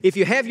If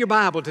you have your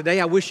Bible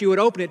today, I wish you would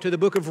open it to the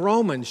book of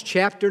Romans,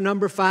 chapter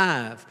number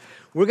 5.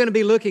 We're going to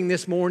be looking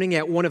this morning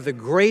at one of the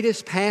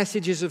greatest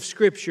passages of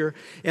Scripture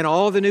in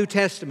all the New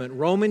Testament,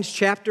 Romans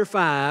chapter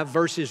 5,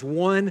 verses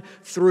 1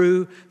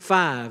 through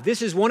 5.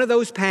 This is one of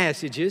those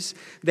passages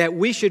that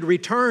we should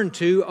return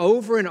to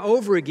over and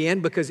over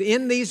again, because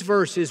in these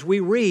verses we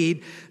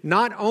read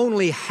not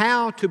only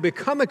how to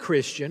become a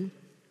Christian,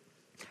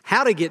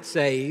 how to get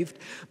saved,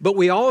 but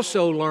we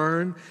also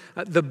learn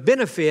the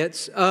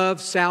benefits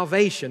of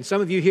salvation. Some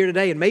of you here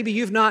today, and maybe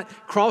you've not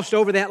crossed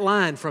over that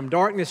line from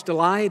darkness to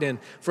light and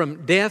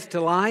from death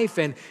to life,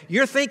 and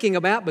you're thinking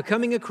about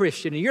becoming a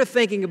Christian, and you're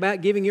thinking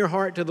about giving your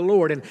heart to the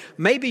Lord, and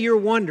maybe you're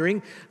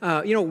wondering,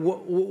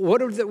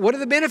 what are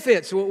the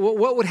benefits?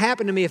 What would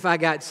happen to me if I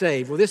got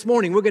saved? Well, this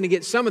morning we're going to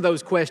get some of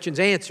those questions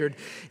answered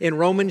in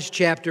Romans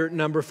chapter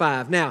number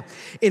 5. Now,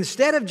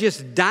 instead of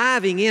just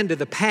diving into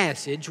the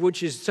passage,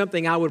 which is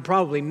something I would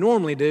probably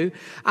normally do,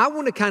 I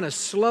want to kind of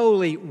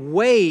slowly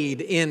wade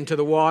into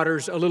the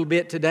waters a little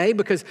bit today,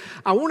 because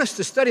I want us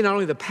to study not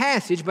only the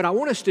passage, but I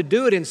want us to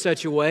do it in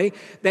such a way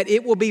that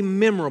it will be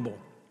memorable,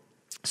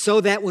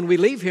 so that when we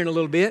leave here in a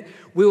little bit,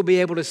 we will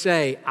be able to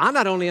say, I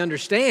not only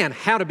understand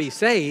how to be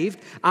saved,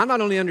 I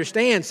not only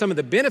understand some of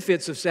the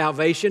benefits of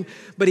salvation,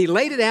 but He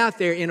laid it out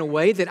there in a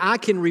way that I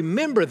can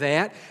remember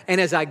that,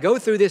 and as I go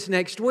through this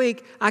next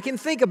week, I can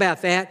think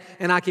about that,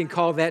 and I can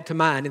call that to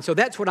mind. And so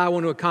that's what I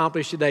want to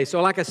accomplish today.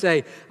 So like I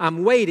say,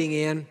 I'm wading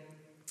in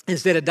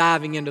instead of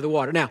diving into the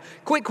water. Now,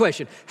 quick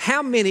question.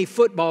 How many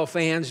football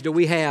fans do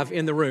we have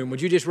in the room?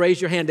 Would you just raise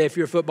your hand if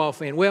you're a football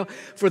fan? Well,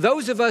 for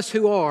those of us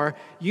who are,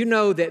 you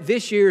know that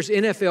this year's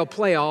NFL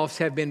playoffs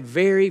have been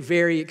very,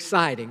 very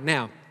exciting.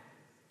 Now,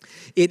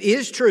 it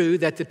is true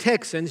that the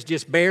Texans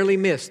just barely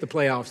missed the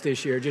playoffs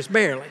this year, just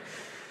barely.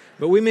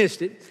 But we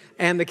missed it.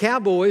 And the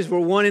Cowboys were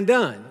one and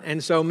done.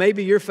 And so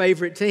maybe your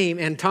favorite team,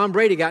 and Tom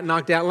Brady got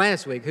knocked out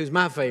last week, who's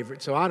my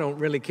favorite, so I don't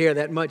really care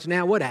that much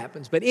now what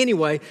happens. But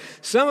anyway,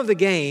 some of the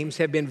games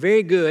have been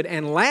very good,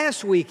 and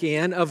last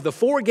weekend of the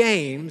 4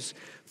 games,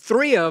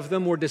 3 of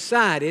them were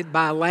decided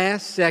by a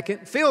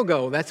last-second field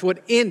goal. That's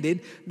what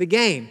ended the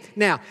game.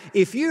 Now,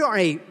 if you are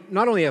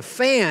not only a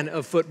fan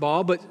of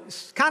football, but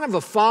kind of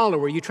a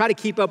follower, you try to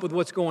keep up with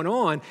what's going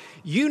on,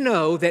 you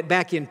know that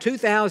back in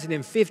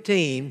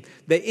 2015,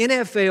 the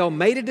NFL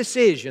made a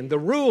decision, the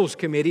Rules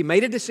Committee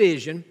made a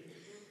decision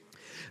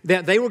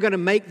that they were going to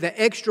make the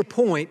extra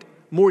point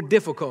more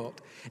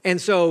difficult.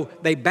 And so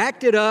they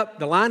backed it up.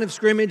 The line of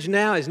scrimmage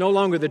now is no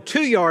longer the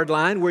 2-yard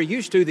line. We're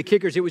used to the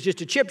kickers, it was just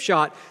a chip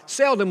shot.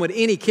 Seldom would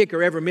any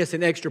kicker ever miss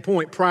an extra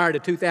point prior to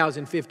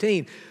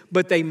 2015.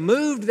 But they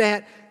moved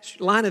that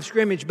line of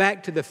scrimmage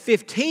back to the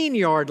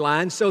 15-yard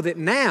line, so that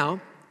now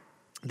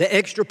the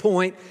extra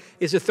point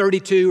is a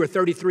 32 or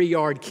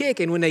 33-yard kick.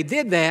 And when they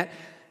did that,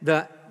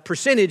 the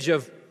percentage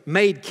of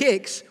made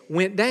kicks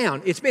went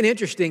down. It's been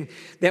interesting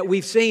that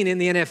we've seen in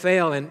the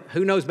NFL, and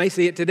who knows, may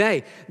see it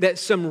today, that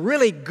some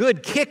really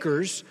good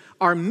kickers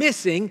are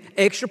missing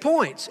extra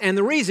points. And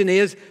the reason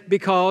is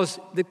because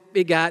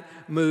it got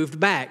moved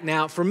back.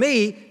 Now, for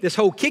me, this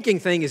whole kicking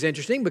thing is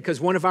interesting because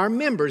one of our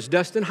members,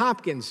 Dustin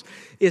Hopkins,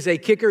 is a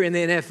kicker in the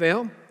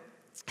NFL.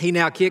 He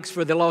now kicks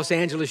for the Los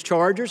Angeles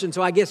Chargers, and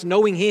so I guess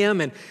knowing him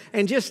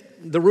and just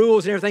the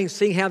rules and everything,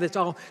 seeing how that's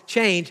all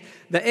changed,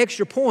 the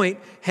extra point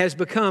has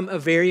become a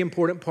very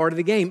important part of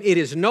the game. It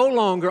is no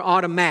longer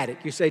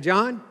automatic. You say,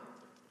 John,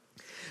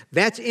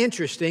 that's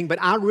interesting,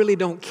 but I really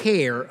don't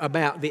care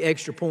about the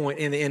extra point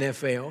in the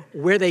NFL,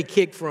 where they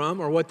kick from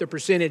or what the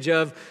percentage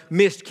of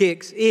missed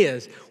kicks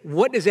is.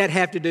 What does that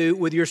have to do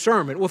with your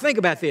sermon? Well, think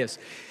about this.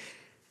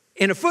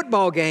 In a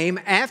football game,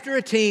 after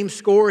a team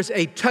scores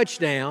a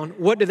touchdown,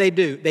 what do?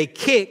 They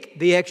kick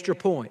the extra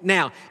point.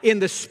 Now, in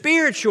the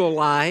spiritual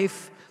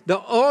life, the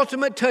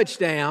ultimate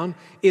touchdown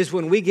is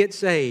when we get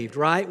saved,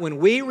 right? When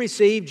we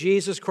receive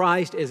Jesus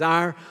Christ as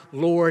our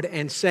Lord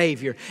and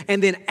Savior.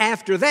 And then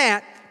after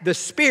that, the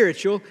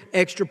spiritual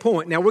extra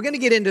point. Now, we're going to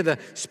get into the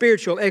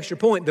spiritual extra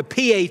point, the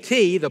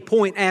PAT, the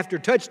point after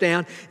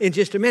touchdown, in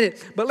just a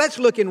minute. But let's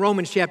look in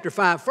Romans chapter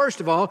 5,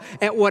 first of all,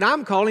 at what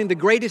I'm calling the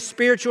greatest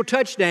spiritual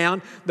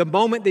touchdown, the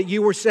moment that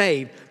you were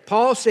saved.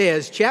 Paul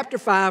says, chapter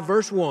 5,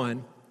 verse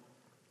 1,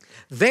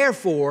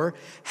 therefore,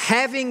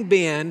 having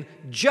been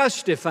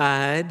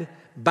justified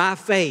by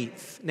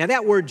faith. Now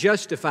that word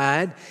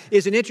justified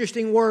is an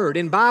interesting word.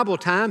 In Bible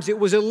times, it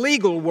was a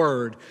legal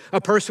word.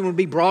 A person would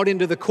be brought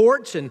into the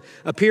courts and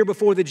appear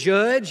before the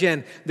judge,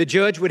 and the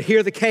judge would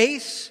hear the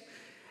case,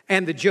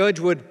 and the judge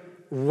would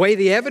weigh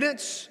the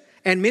evidence,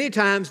 and many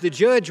times the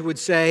judge would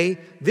say,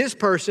 this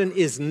person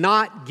is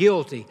not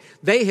guilty.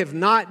 They have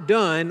not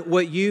done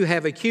what you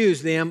have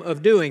accused them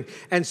of doing.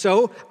 And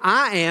so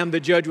I am, the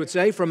judge would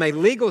say, from a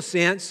legal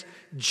sense,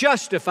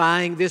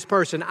 justifying this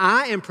person.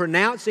 I am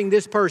pronouncing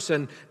this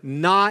person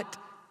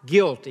not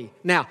guilty.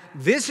 Now,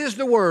 this is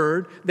the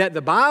word that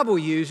the Bible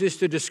uses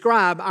to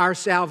describe our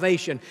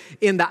salvation.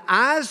 In the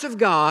eyes of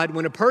God,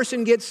 when a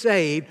person gets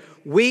saved,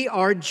 we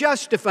are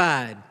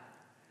justified.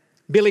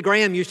 Billy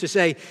Graham used to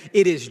say,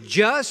 it is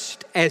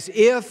just as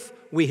if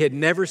we had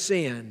never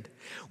sinned.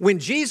 When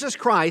Jesus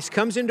Christ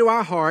comes into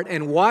our heart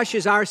and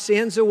washes our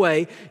sins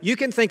away, you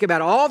can think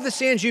about all the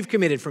sins you've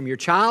committed from your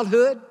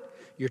childhood,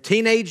 your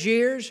teenage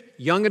years,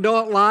 young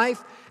adult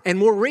life, and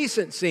more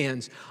recent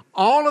sins.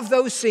 All of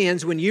those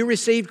sins, when you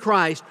received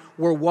Christ,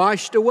 were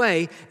washed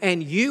away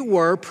and you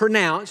were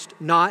pronounced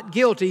not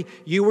guilty.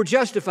 You were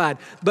justified.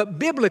 But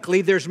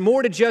biblically, there's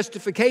more to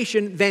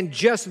justification than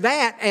just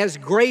that, as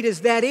great as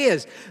that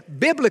is.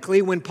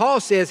 Biblically, when Paul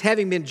says,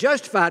 having been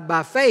justified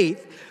by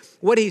faith,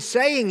 what he's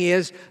saying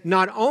is,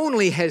 not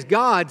only has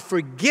God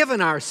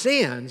forgiven our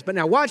sins, but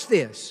now watch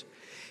this,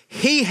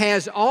 He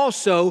has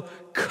also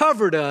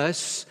covered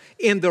us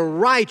in the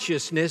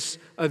righteousness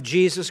of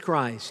Jesus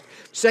Christ.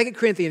 2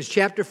 Corinthians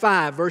chapter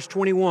 5, verse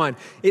 21,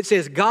 it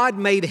says, God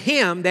made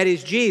Him, that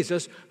is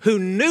Jesus, who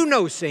knew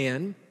no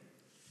sin,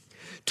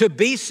 to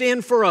be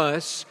sin for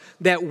us,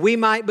 that we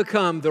might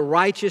become the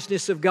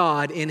righteousness of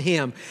God in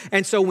Him.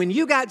 And so when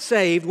you got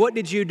saved, what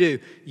did you do?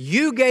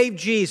 You gave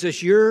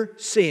Jesus your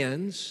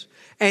sins,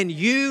 and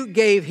you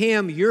gave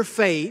Him your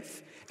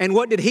faith. And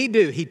what did He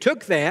do? He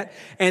took that,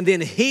 and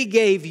then He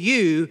gave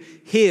you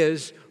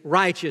His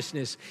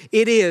righteousness.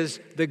 It is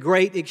the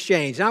great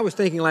exchange. And I was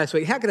thinking last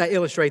week, how could I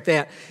illustrate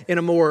that in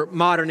a more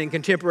modern and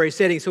contemporary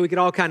setting so we could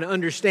all kind of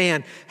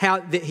understand how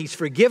that He's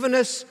forgiven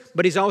us,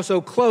 but He's also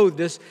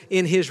clothed us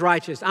in His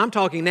righteousness. I'm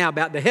talking now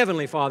about the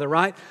Heavenly Father,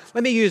 right?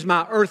 Let me use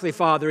my earthly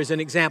father as an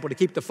example to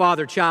keep the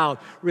father-child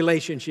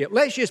relationship.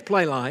 Let's just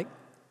play like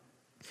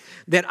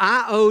that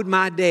I owed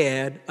my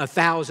dad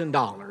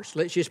 $1,000.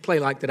 Let's just play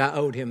like that I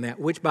owed him that,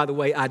 which, by the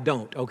way, I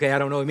don't, okay? I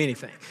don't owe him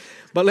anything.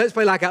 But let's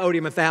play like I owed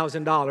him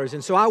 $1,000.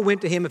 And so I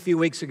went to him a few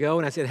weeks ago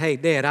and I said, hey,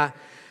 Dad,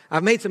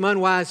 I've made some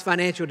unwise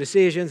financial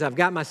decisions. I've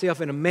got myself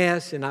in a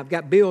mess and I've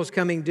got bills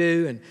coming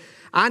due and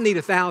I need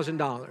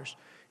 $1,000.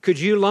 Could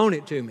you loan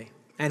it to me?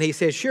 And he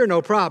says, sure,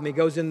 no problem. He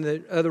goes in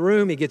the other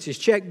room, he gets his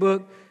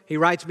checkbook, he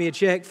writes me a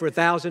check for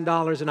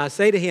 $1,000 and I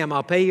say to him,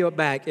 I'll pay you it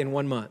back in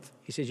 1 month.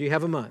 He says, you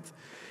have a month.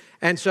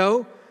 And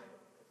so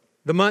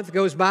the month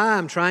goes by,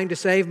 I'm trying to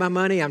save my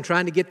money, I'm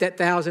trying to get that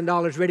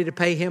 $1,000 ready to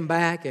pay him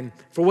back, and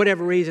for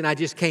whatever reason, I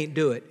just can't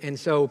do it. And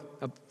so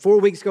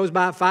 4 weeks goes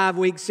by, 5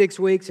 weeks, 6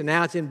 weeks, and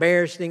now it's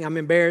embarrassing. I'm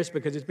embarrassed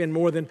because it's been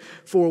more than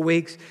 4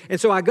 weeks. And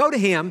so I go to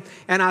him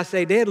and I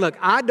say, Dad, look,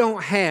 I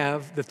don't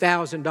have the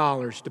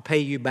 $1,000 to pay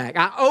you back.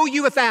 I owe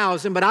you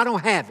 $1,000, but I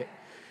don't have it.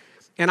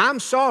 And I'm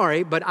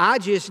sorry, but I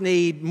just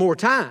need more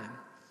time.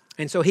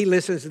 And so he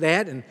listens to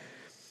that and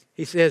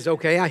he says,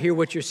 okay, I hear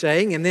what you're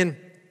saying. And then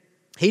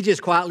he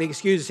just quietly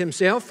excuses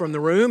himself from the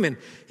room and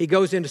he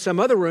goes into some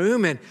other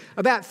room, and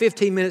about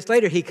 15 minutes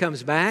later he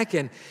comes back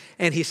and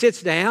he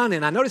sits down,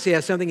 and I notice he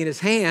has something in his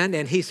hand,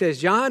 and he says,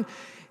 John,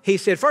 he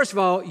said, first of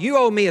all, you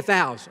owe me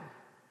 $1,000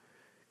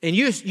 and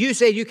you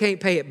said you can't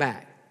pay it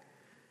back.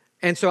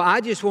 And so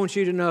I just want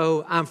you to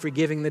know I'm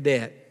forgiving the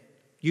debt.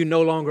 You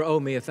no longer owe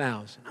me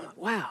 $1,000. I'm like,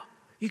 wow,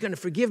 you're going to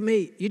forgive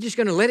me? You're just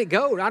going to let it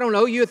go? I don't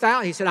owe you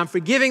 $1,000. He said, I'm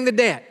forgiving the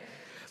debt.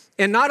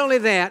 And not only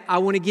that, I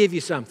want to give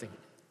you something.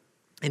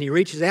 And he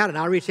reaches out, and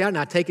I reach out, and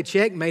I take a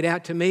check made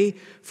out to me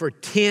for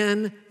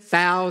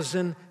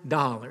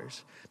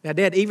 $10,000. Now,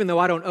 Dad, even though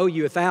I don't owe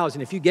you $1,000,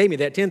 if you gave me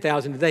that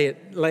 $10,000 today,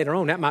 later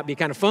on, that might be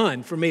kind of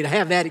fun for me to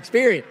have that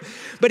experience.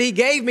 But he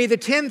gave me the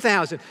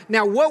 $10,000.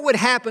 Now, what would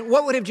happen?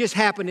 What would have just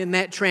happened in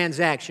that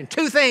transaction?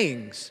 Two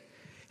things.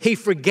 He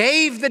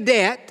forgave the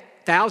debt,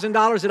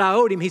 $1,000 that I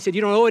owed him. He said,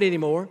 you don't owe it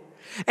anymore.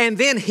 And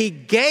then he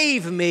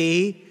gave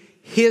me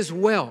his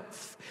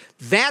wealth.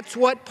 That's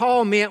what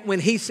Paul meant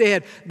when he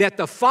said that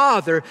the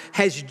Father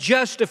has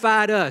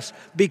justified us.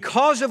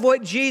 Because of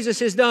what Jesus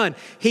has done,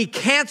 He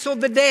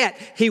canceled the debt.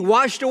 He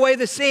washed away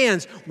the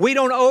sins. We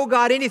don't owe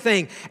God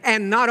anything.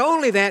 And not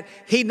only that,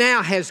 He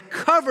now has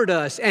covered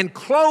us and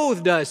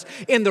clothed us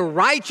in the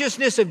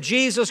righteousness of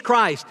Jesus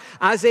Christ.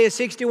 Isaiah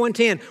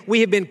 61:10, we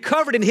have been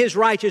covered in His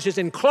righteousness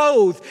and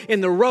clothed in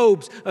the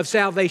robes of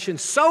salvation,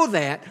 so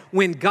that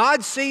when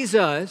God sees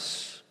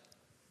us,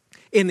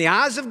 in the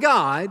eyes of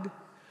God,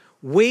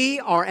 we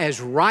are as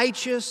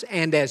righteous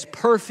and as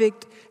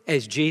perfect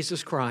as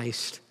Jesus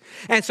Christ.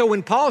 And so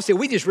when Paul said,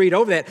 we just read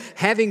over that,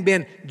 having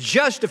been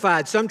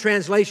justified, some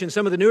translations,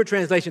 some of the newer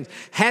translations,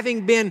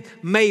 having been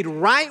made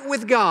right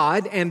with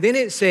God, and then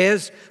it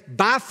says,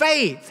 by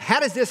faith.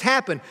 How does this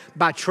happen?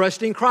 By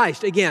trusting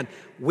Christ. Again,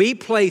 we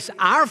place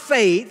our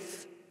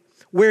faith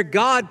where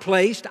God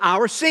placed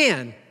our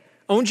sin.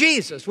 On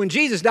Jesus. When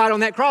Jesus died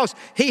on that cross,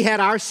 He had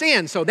our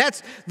sin. So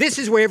this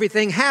is where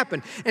everything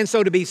happened. And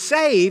so to be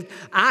saved,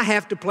 I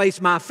have to place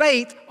my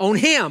faith on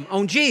Him,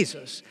 on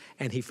Jesus.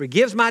 And He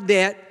forgives my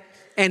debt,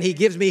 and He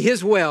gives me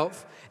His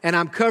wealth, and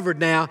I'm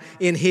covered now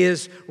in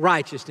His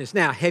righteousness.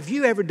 Now, have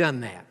you ever done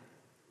that?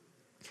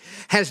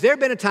 Has there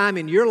been a time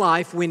in your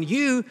life when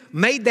you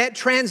made that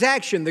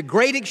transaction, the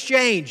great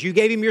exchange? You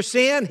gave Him your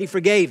sin, He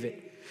forgave it.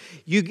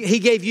 He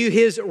gave you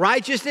His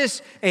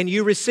righteousness and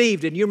you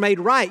received it. You're made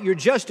right. You're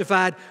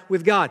justified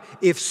with God.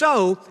 If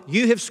so,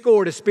 you have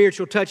scored a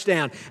spiritual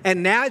touchdown.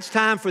 And now it's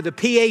time for the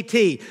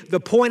PAT, the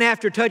point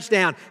after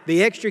touchdown,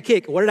 the extra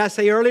kick. What did I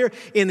say earlier?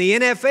 In the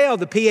NFL,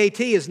 the PAT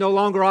is no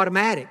longer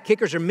automatic.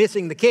 Kickers are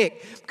missing the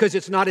kick because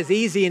it's not as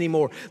easy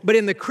anymore. But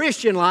in the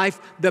Christian life,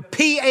 the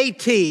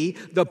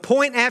PAT, the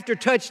point after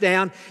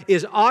touchdown,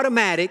 is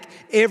automatic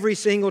every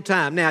single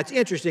time. Now, it's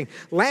interesting.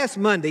 Last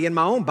Monday in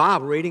my own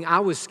Bible reading, I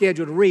was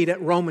scheduled to read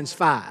at Romans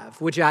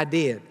 5, which I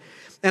did.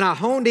 And I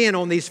honed in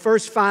on these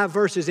first 5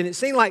 verses, and it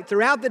seemed like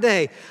throughout the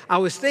day I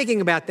was thinking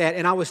about that,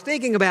 and I was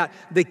thinking about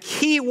the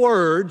key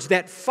words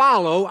that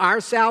follow our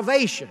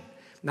salvation.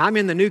 Now, I'm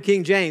in the New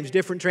King James.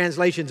 Different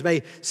translations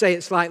may say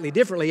it slightly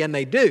differently, and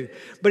they do.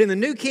 But in the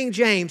New King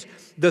James,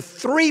 the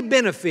 3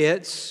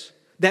 benefits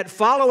that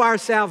follow our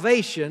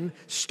salvation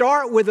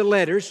start with the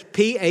letters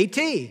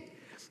P-A-T.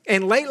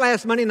 And late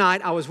last Monday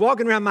night, I was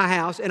walking around my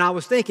house and I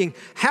was thinking,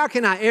 how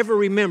can I ever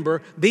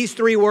remember these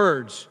 3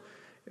 words?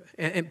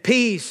 And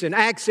peace and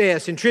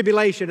access and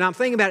tribulation. And I'm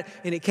thinking about it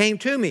and it came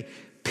to me.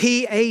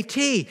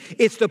 P-A-T.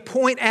 It's the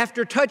point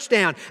after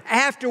touchdown.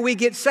 After we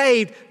get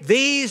saved,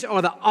 these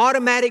are the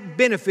automatic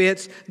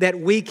benefits that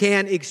we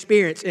can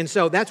experience. And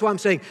so that's why I'm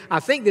saying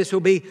I think this will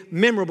be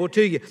memorable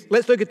to you.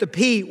 Let's look at the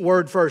P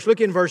word first. Look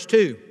in verse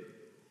 2.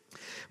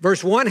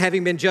 Verse 1,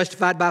 having been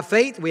justified by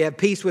faith, we have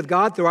peace with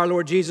God through our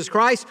Lord Jesus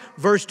Christ.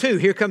 Verse 2,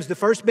 here comes the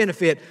first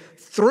benefit,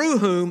 through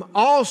whom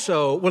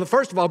also, well,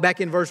 first of all,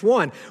 back in verse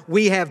 1,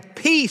 we have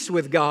peace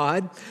with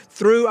God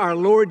through our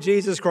Lord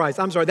Jesus Christ.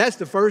 I'm sorry, that's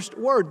the first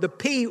word, the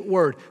P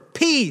word,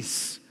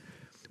 peace.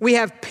 We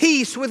have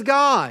peace with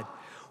God.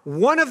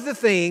 One of the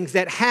things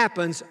that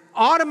happens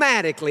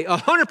automatically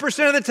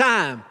 100% of the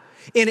time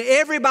in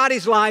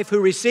everybody's life who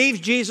receives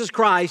Jesus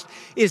Christ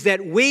is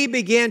that we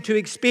begin to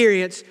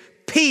experience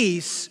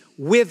peace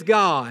with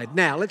God.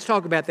 Now, let's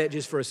talk about that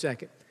just for a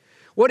second.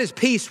 What does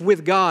peace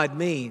with God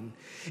mean?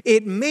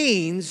 It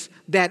means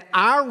that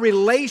our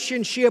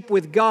relationship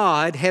with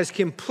God has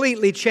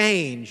completely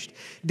changed.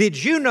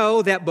 Did you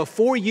know that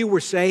before you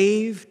were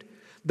saved,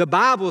 the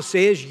Bible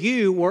says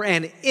you were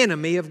an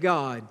enemy of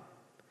God?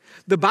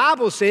 The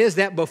Bible says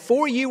that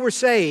before you were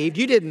saved,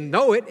 you didn't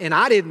know it, and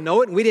I didn't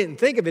know it, and we didn't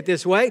think of it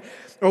this way,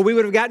 or we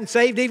would have gotten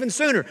saved even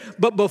sooner.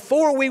 But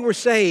before we were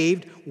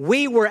saved,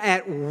 we were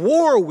at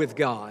war with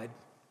God,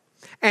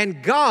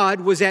 and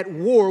God was at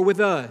war with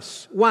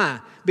us. Why?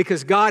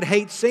 Because God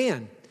hates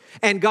sin.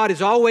 And God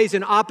is always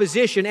in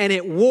opposition and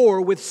at war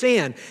with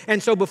sin.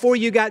 And so before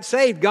you got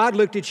saved, God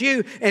looked at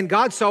you and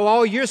God saw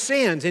all your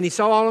sins and He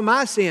saw all of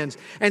my sins.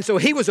 And so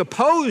He was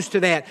opposed to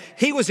that.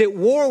 He was at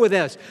war with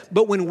us.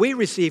 But when we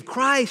receive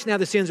Christ, now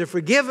the sins are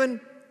forgiven.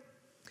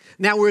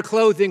 Now we're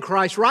clothed in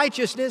Christ's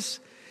righteousness.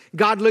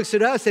 God looks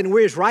at us and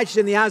we're as righteous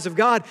in the eyes of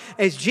God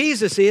as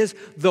Jesus is.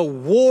 The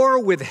war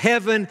with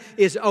heaven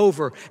is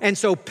over. And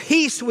so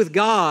peace with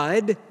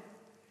God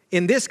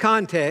in this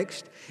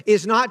context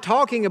is not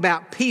talking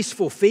about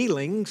peaceful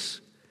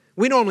feelings.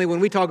 We normally, when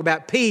we talk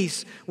about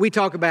peace, we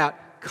talk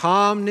about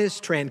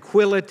calmness,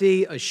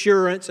 tranquility,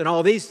 assurance, and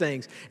all these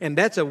things. And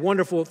that's a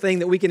wonderful thing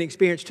that we can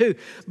experience too.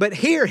 But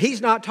here,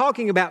 He's not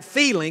talking about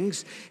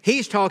feelings.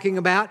 He's talking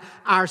about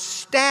our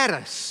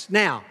status.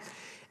 Now,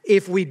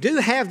 if we do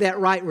have that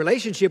right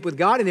relationship with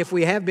God, and if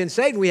we have been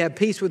saved, we have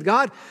peace with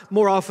God,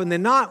 more often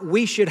than not,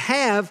 we should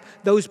have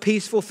those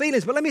peaceful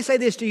feelings. But let me say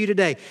this to you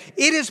today.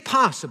 It is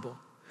possible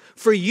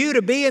for you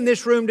to be in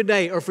this room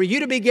today, or for you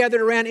to be gathered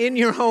around in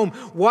your home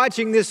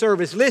watching this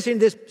service, listening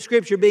to this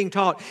scripture being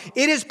taught,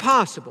 it is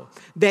possible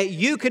that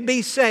you could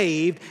be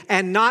saved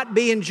and not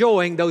be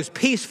enjoying those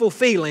peaceful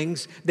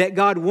feelings that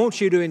God wants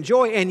you to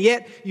enjoy, and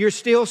yet you're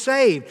still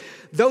saved.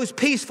 Those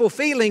peaceful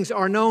feelings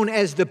are known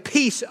as the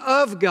peace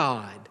of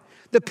God.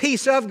 The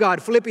peace of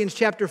God. Philippians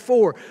chapter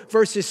 4,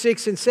 verses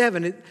 6 and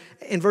 7.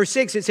 In verse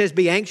 6 it says,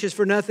 be anxious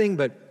for nothing,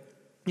 but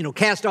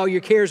cast all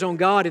your cares on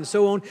God and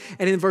so on.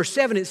 And in verse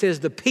 7, it says,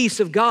 the peace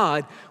of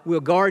God will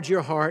guard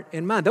your heart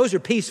and mind. Those are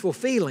peaceful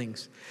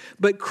feelings.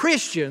 But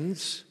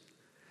Christians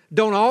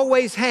don't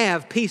always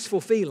have peaceful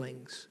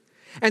feelings.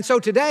 And so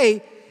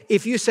today,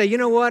 if you say, you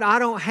know what, I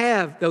don't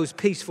have those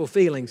peaceful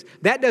feelings,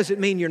 that doesn't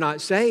mean you're not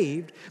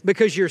saved,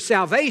 because your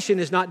salvation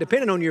is not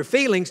dependent on your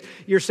feelings.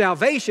 Your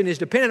salvation is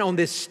dependent on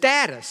this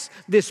status,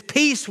 this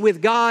peace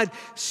with God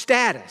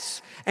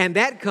status. And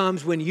that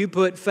comes when you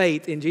put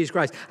faith in Jesus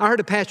Christ. I heard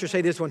a pastor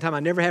say this one time,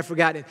 I never have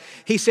forgotten it.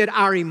 He said,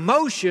 our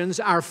emotions,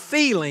 our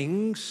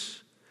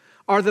feelings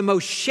are the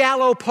most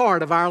shallow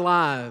part of our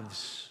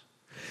lives.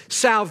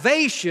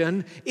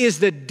 Salvation is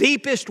the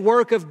deepest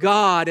work of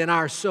God in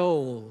our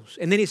souls.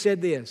 And then he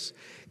said this,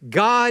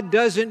 God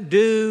doesn't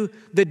do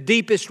the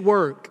deepest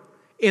work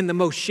in the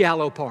most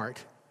shallow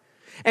part.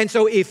 And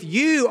so if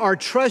you are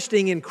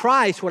trusting in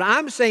Christ, what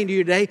I'm saying to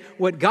you today,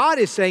 what God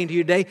is saying to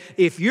you today,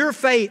 if your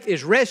faith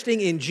is resting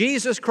in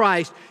Jesus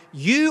Christ,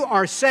 you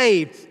are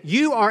saved.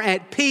 You are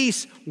at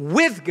peace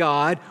with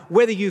God,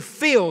 whether you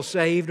feel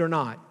saved or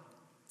not.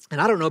 And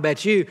I don't know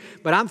about you,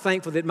 but I'm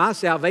thankful that my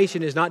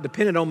salvation is not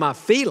dependent on my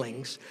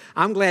feelings.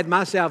 I'm glad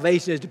my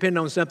salvation is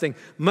dependent on something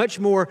much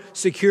more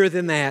secure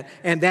than that,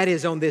 and that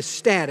is on this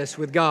status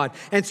with God.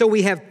 And so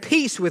we have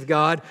peace with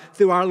God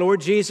through our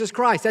Lord Jesus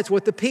Christ. That's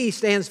what the P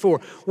stands for.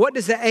 What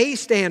does the A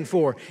stand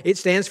for? It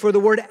stands for the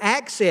word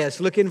access.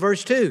 Look in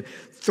verse 2.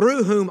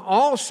 Through whom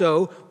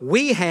also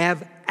we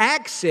have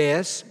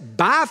access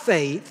by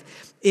faith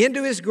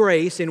into His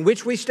grace in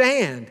which we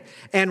stand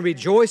and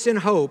rejoice in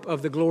hope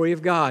of the glory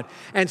of God.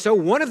 And so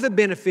one of the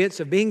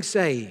benefits of being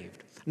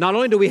saved, not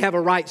only do we have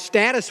a right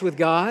status with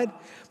God,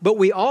 but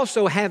we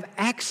also have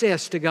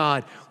access to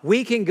God.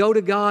 We can go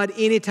to God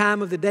any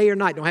time of the day or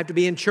night. You don't have to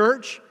be in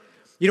church.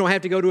 You don't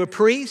have to go to a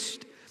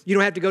priest. You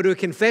don't have to go to a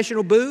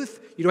confessional booth.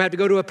 You don't have to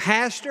go to a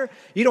pastor.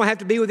 You don't have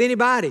to be with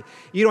anybody.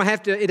 It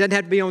doesn't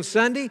have to be on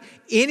Sunday.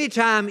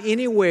 Anytime,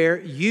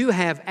 anywhere, you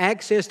have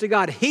access to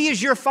God. He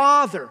is your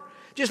Father.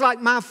 Just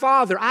like my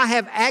Father, I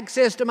have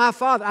access to my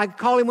Father. I can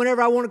call Him whenever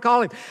I want to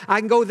call Him. I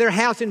can go to their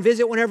house and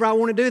visit whenever I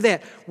want to do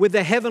that. With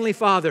the Heavenly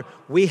Father,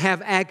 we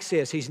have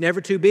access. He's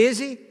never too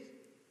busy.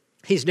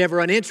 He's never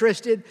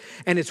uninterested.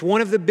 And it's one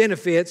of the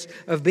benefits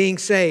of being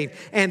saved.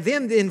 And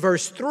then in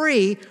verse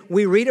 3,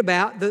 we read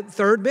about the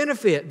third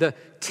benefit, the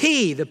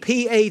T, the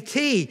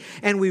P-A-T.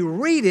 And we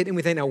read it and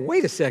we think, now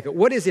wait a second,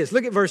 what is this?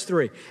 Look at verse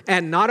 3.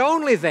 And not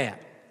only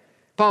that,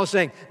 Paul's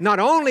saying, not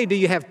only do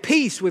you have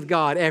peace with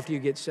God after you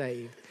get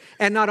saved,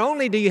 and not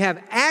only do you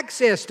have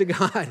access to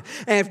God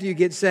after you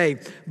get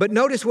saved, but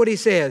notice what he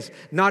says.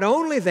 Not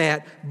only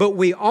that, but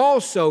we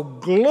also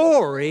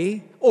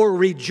glory or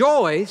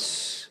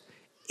rejoice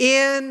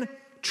in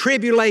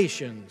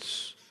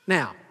tribulations.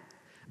 Now,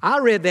 I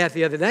read that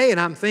the other day, and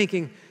I'm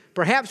thinking,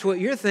 perhaps what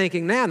you're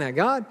thinking now,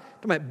 God,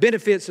 talking about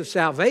benefits of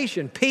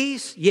salvation,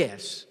 peace,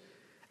 yes.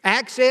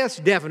 Access,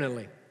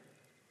 definitely.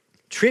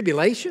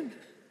 Tribulation?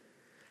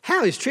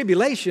 How is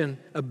tribulation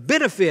a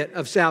benefit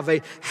of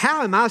salvation?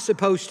 How am I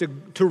supposed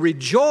to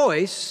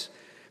rejoice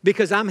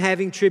because I'm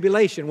having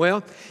tribulation?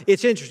 Well,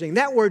 it's interesting.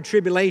 That word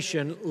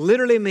tribulation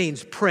literally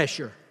means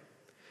pressure.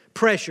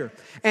 Pressure.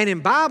 And in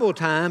Bible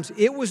times,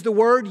 it was the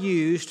word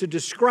used to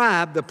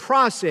describe the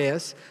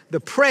process, the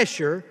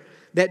pressure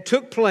that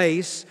took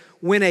place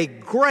when a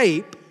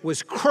grape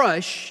was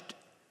crushed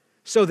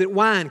so that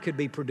wine could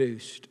be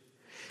produced.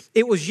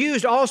 It was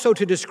used also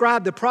to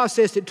describe the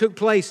process that took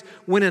place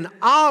when an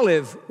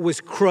olive was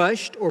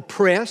crushed or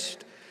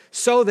pressed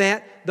so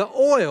that the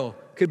oil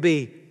could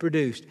be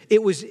produced.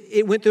 It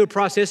went through a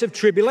process of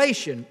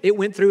tribulation. It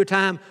went through a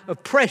time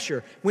of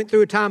pressure, went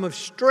through a time of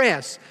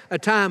stress, a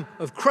time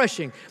of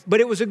crushing.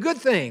 But it was a good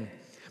thing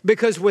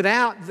because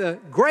without the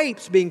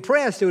grapes being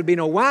pressed, there would be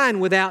no wine.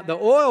 Without the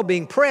oil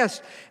being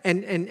pressed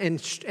and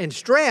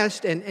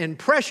stressed and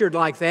pressured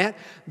like that,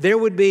 there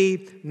would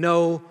be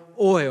no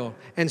oil.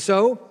 And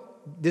so,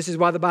 this is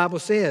why the Bible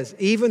says,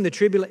 even the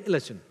tribulation.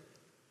 Listen,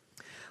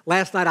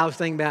 last night I was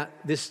thinking about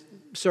this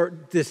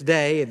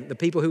day and the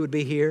people who would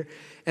be here,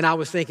 and I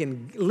was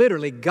thinking,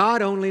 literally,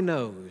 God only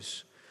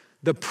knows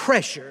the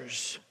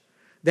pressures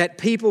that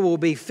people will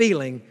be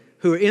feeling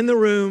who are in the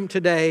room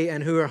today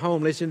and who are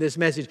home listening to this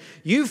message.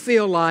 You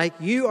feel like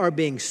you are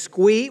being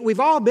squeezed.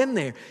 We've all been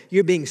there.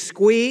 You're being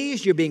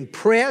squeezed, you're being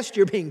pressed,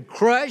 you're being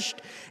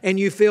crushed, and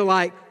you feel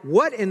like,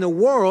 what in the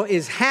world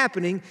is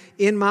happening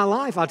in my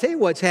life? I'll tell you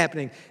what's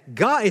happening.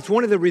 God, it's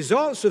one of the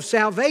results of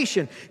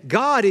salvation.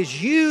 God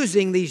is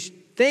using these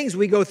things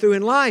we go through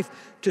in life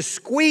to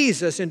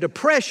squeeze us and to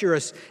pressure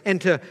us and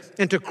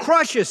to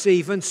crush us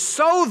even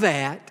so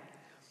that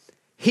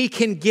He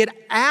can get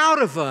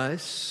out of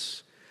us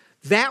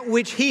that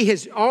which He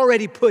has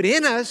already put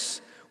in us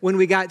when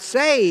we got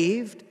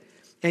saved.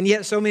 And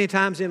yet so many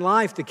times in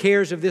life, the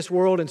cares of this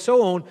world and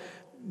so on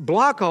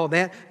block all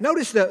that.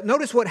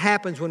 Notice what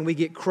happens when we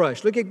get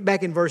crushed. Look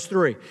back in verse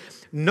 3.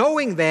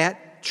 Knowing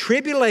that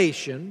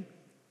tribulation,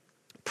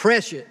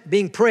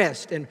 being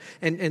pressed and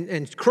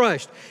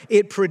crushed,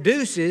 it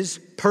produces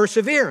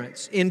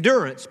perseverance,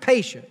 endurance,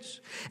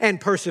 patience.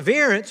 And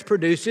perseverance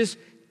produces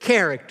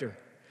character.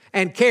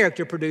 And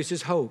character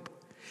produces hope.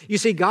 You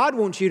see, God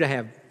wants you to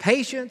have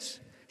patience.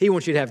 He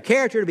wants you to have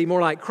character, to be more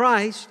like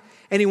Christ.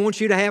 And He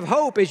wants you to have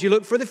hope as you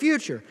look for the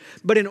future.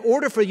 But in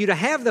order for you to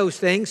have those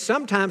things,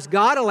 sometimes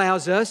God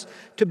allows us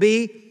to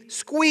be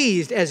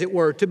squeezed, as it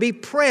were, to be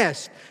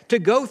pressed, to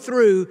go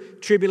through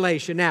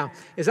tribulation. Now,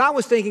 as I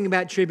was thinking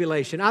about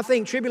tribulation, I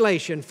think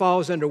tribulation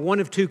falls under one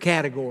of two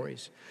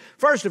categories.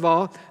 First of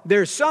all,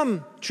 there are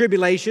some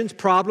tribulations,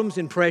 problems,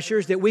 and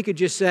pressures that we could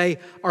just say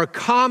are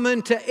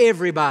common to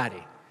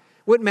everybody.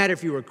 Wouldn't matter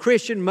if you were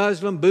Christian,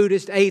 Muslim,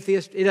 Buddhist,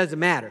 atheist, it doesn't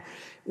matter.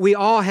 We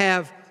all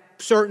have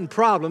certain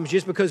problems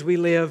just because we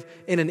live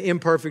in an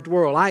imperfect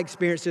world. I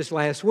experienced this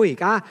last week.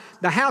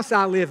 The house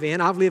I live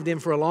in, I've lived in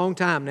for a long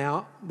time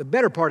now, the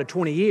better part of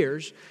 20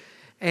 years,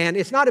 and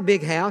it's not a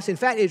big house. In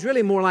fact, it's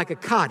really more like a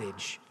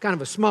cottage, kind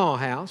of a small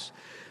house.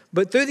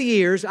 But through the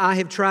years, I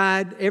have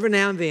tried every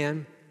now and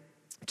then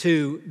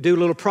to do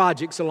little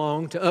projects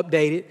along to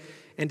update it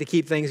and to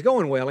keep things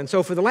going well. And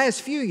so for the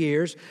last few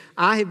years,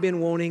 I have been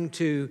wanting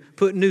to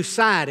put new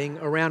siding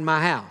around my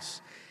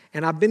house.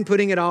 And I've been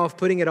putting it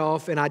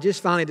off, and I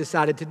just finally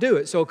decided to do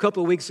it. So a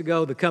couple of weeks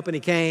ago, the company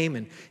came,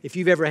 and if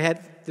you've ever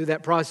had through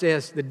that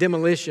process, the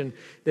demolition,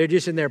 they're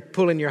just in there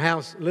pulling your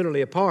house literally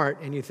apart,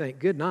 and you think,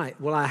 good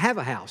night. Well, I have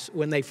a house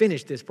when they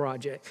finish this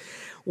project.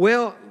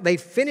 Well, they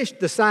finished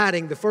the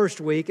siding the first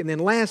week, and then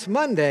last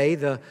Monday,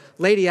 the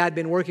lady I'd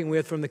been working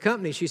with from the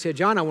company, she said,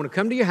 John, I want to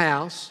come to your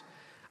house.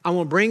 I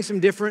want to bring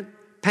some different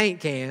paint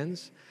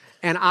cans,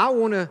 and I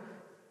want to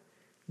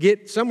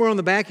get somewhere on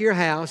the back of your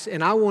house,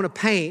 and I want to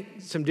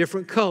paint some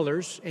different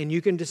colors, and you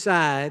can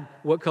decide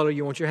what color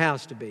you want your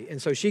house to be.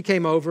 And so she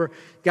came over,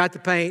 got the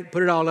paint,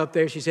 put it all up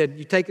there. She said,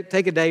 you take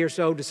a day or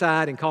so,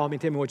 decide, and call me,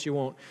 tell me what you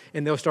want,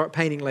 and they'll start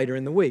painting later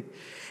in the week.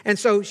 And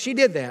so she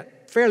did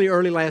that fairly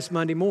early last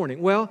Monday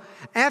morning. Well,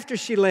 after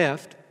she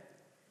left,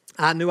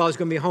 I knew I was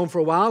going to be home for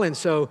a while, and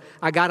so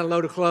I got a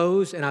load of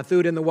clothes, and I threw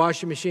it in the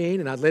washing machine,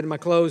 and I let my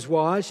clothes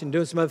wash and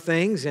doing some other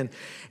things. And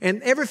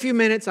every few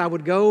minutes, I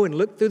would go and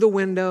look through the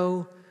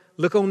window,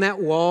 look on that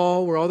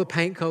wall where all the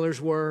paint colors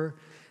were,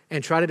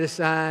 and try to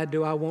decide,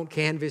 do I want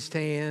canvas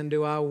tan?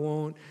 Do I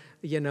want,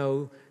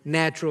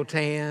 natural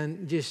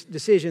tan? Just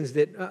decisions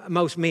that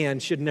most men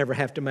should never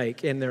have to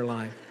make in their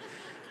life.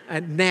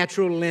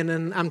 Natural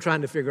linen. I'm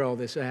trying to figure all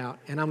this out,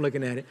 and I'm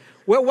looking at it.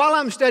 Well, while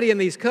I'm studying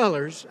these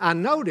colors, I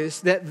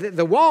noticed that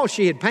the wall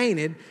she had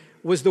painted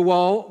was the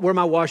wall where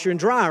my washer and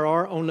dryer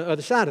are on the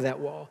other side of that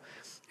wall.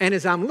 And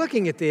as I'm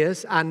looking at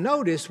this, I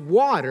noticed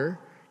water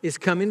is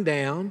coming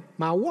down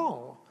my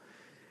wall.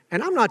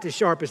 And I'm not the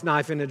sharpest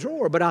knife in the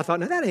drawer, but I thought,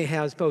 no, that ain't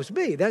how it's supposed to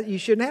be. That you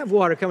shouldn't have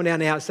water coming down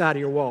the outside of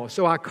your wall.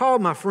 So I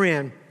called my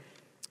friend,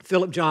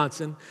 Philip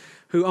Johnson,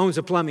 who owns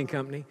a plumbing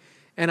company,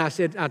 and I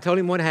told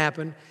him what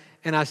happened,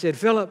 and I said,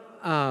 Philip,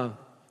 I'm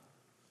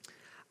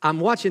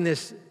watching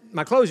this.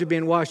 My clothes are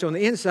being washed on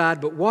the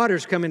inside, but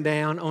water's coming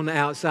down on the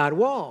outside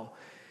wall.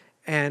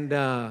 And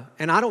I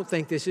don't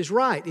think this is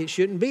right. It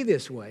shouldn't be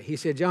this way. He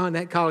said, John,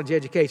 that college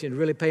education is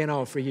really paying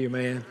off for you,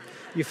 man.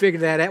 You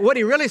figured that out. What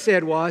he really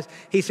said was,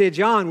 he said,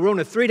 John, we're on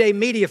a 3-day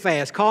media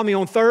fast. Call me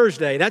on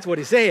Thursday. That's what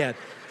he said.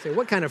 I said,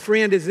 what kind of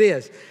friend is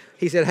this?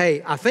 He said,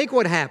 hey, I think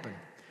what happened,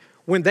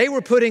 when they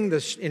were putting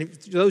and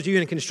those of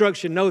you in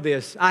construction know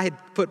this, I had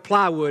put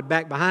plywood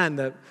back behind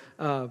the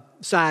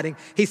siding.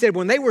 He said,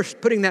 when they were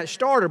putting that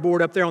starter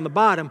board up there on the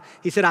bottom,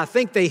 he said, I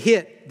think they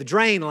hit the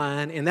drain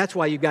line, and that's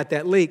why you got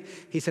that leak.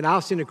 He said,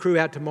 I'll send a crew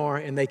out tomorrow,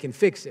 and they can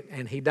fix it.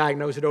 And he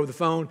diagnosed it over the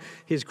phone.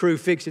 His crew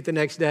fixed it the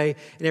next day,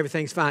 and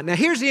everything's fine. Now,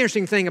 here's the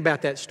interesting thing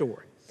about that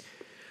story.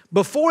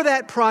 Before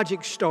that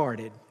project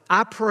started,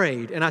 I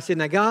prayed, and I said,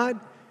 now, God,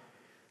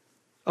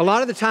 a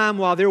lot of the time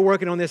while they're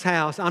working on this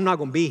house, I'm not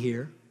going to be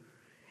here.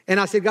 And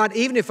I said, God,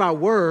 even if I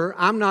were,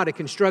 I'm not a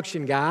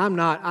construction guy.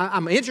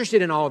 I'm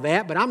interested in all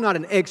that, but I'm not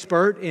an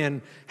expert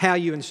in how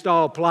you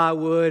install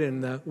plywood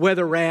and the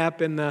weather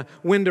wrap and the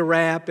window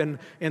wrap and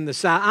the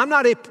side. I'm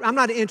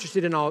not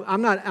interested in all.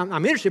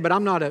 I'm interested, but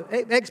I'm not an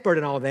expert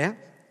in all that.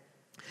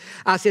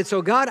 I said,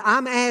 so God,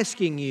 I'm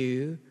asking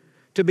you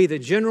to be the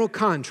general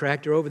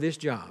contractor over this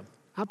job.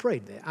 I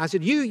prayed that. I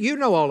said, you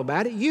know all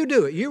about it. You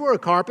do it. You were a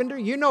carpenter.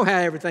 You know how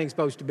everything's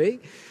supposed to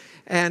be.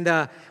 And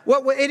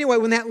anyway,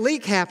 when that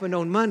leak happened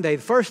on Monday,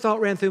 the first thought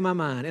ran through my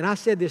mind. And I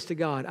said this to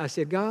God. I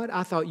said, God,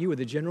 I thought you were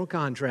the general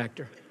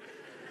contractor.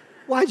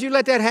 Why'd you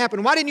let that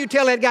happen? Why didn't you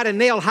tell that guy to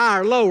nail high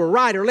or low or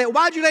right or left?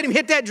 Why'd you let him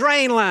hit that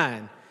drain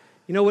line?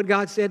 You know what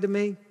God said to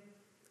me?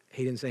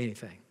 He didn't say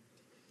anything.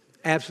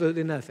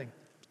 Absolutely nothing.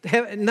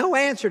 No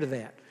answer to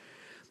that.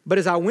 But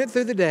as I went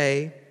through the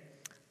day,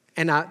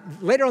 and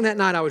later on that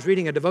night, I was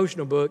reading a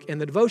devotional book, and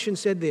the devotion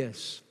said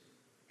this: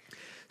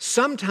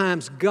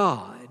 sometimes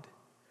God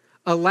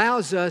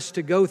allows us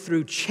to go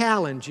through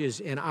challenges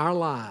in our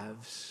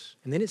lives.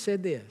 And then it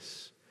said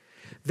this,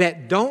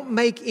 that don't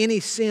make any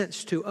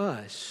sense to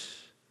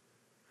us,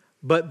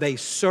 but they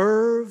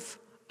serve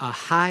a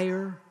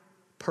higher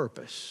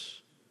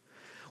purpose.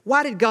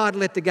 Why did God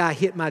let the guy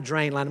hit my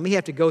drain line and me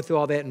have to go through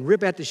all that and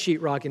rip out the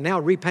sheetrock and now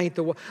repaint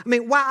the wall? I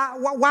mean,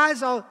 why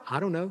is all? I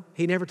don't know.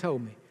 He never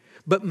told me.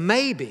 But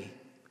maybe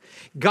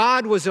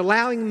God was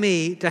allowing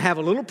me to have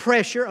a little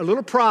pressure, a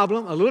little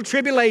problem, a little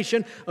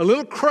tribulation, a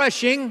little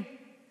crushing,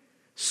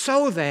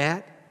 so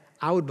that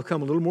I would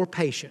become a little more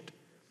patient.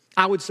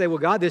 I would say, well,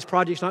 God, this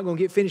project's not going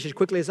to get finished as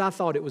quickly as I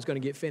thought it was going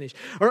to get finished.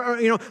 Or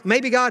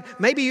maybe God,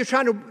 maybe you're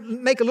trying to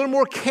make a little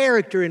more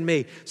character in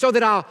me so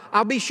that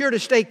I'll be sure to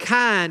stay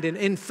kind and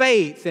in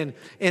faith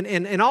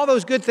and all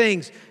those good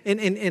things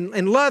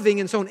and loving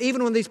and so on,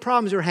 even when these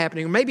problems are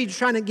happening. Or maybe you're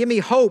trying to give me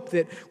hope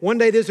that one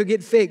day this will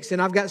get fixed and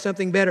I've got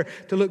something better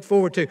to look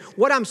forward to.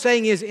 What I'm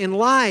saying is, in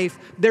life,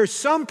 there's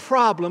some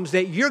problems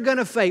that you're going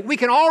to face. We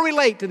can all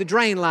relate to the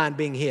drain line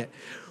being hit.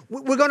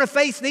 We're going to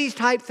face these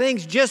type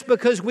things just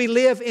because we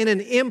live in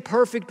an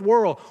imperfect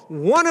world.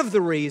 One of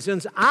the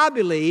reasons I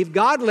believe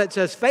God lets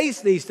us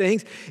face these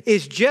things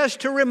is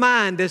just to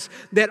remind us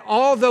that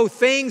although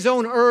things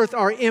on earth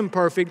are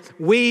imperfect,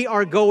 we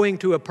are going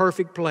to a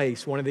perfect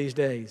place one of these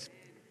days.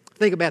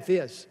 Think about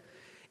this.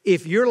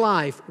 If your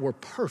life were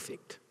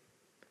perfect,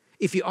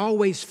 if you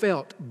always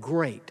felt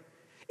great,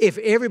 if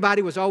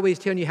everybody was always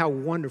telling you how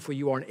wonderful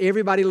you are and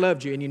everybody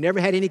loved you and you never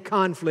had any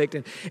conflict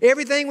and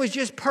everything was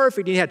just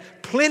perfect and you had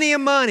plenty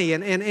of money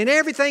and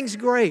everything's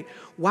great,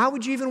 why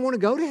would you even want to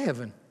go to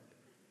heaven?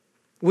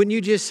 Wouldn't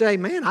you just say,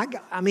 man,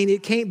 I mean,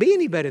 it can't be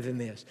any better than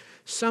this?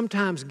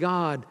 Sometimes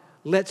God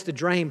lets the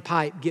drain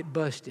pipe get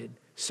busted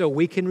so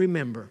we can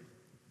remember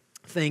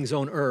things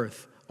on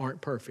earth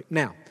aren't perfect.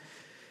 Now,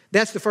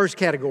 that's the first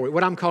category,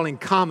 what I'm calling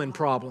common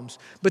problems.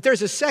 But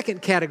there's a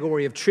second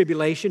category of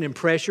tribulation and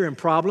pressure and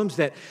problems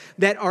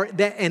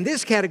and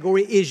this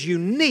category is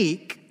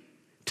unique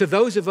to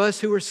those of us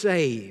who are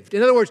saved.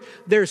 In other words,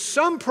 there's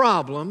some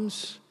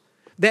problems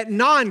that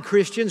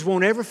non-Christians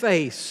won't ever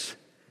face,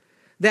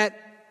 that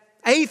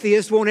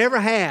atheists won't ever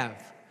have.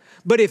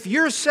 But if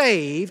you're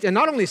saved, and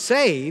not only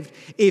saved,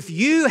 if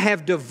you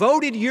have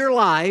devoted your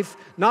life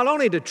not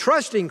only to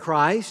trusting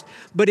Christ,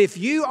 but if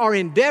you are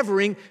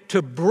endeavoring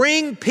to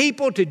bring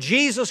people to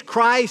Jesus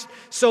Christ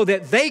so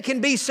that they can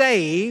be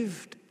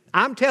saved,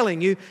 I'm telling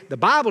you, the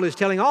Bible is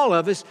telling all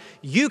of us,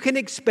 you can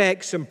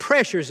expect some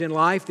pressures in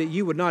life that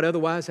you would not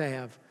otherwise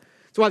have.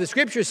 That's why the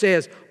Scripture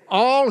says,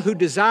 all who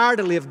desire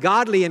to live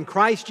godly in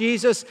Christ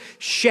Jesus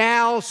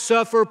shall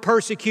suffer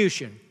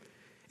persecution.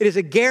 It is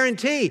a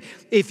guarantee.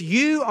 If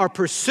you are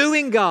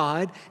pursuing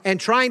God and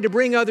trying to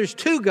bring others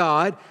to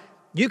God,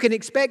 you can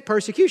expect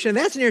persecution. And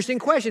that's an interesting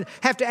question.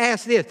 Have to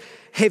ask this.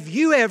 Have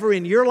you ever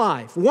in your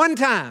life, one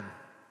time,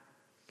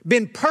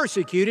 been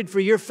persecuted for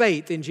your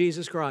faith in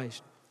Jesus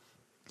Christ?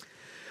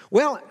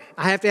 Well,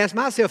 I have to ask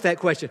myself that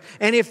question.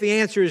 And if the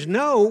answer is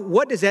no,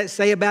 what does that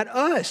say about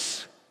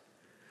us?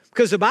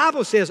 Because the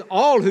Bible says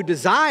all who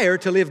desire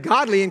to live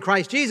godly in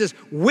Christ Jesus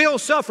will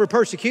suffer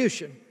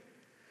persecution.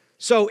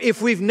 So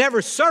if we've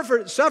never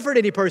suffered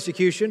any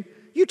persecution,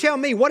 you tell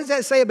me, what does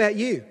that say about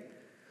you?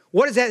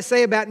 What does that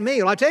say about me?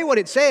 Well, I'll tell you what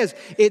it says.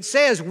 It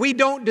says we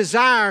don't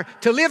desire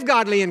to live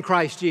godly in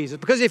Christ Jesus.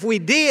 Because if we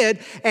did,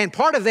 and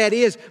part of that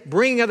is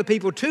bringing other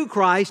people to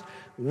Christ,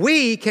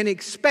 we can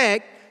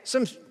expect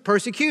some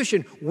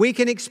persecution. We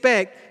can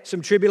expect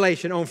some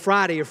tribulation. On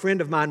Friday, a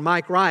friend of mine,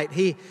 Mike Wright,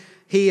 he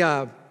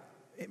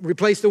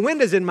replaced the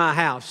windows in my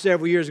house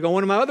several years ago,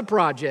 one of my other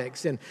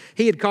projects. And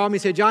he had called me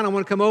and said, John, I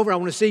want to come over. I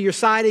want to see your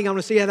siding. I want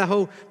to see how the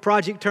whole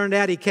project turned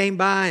out. He came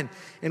by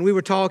and we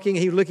were talking.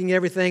 He was looking at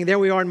everything. There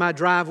we are in my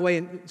driveway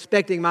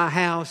inspecting my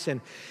house. And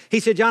he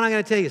said, John, I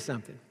got to tell you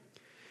something.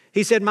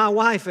 He said, my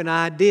wife and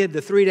I did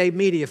the 3-day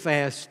media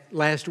fast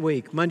last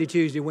week, Monday,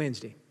 Tuesday,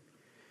 Wednesday.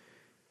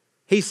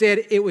 He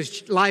said it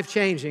was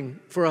life-changing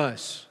for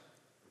us.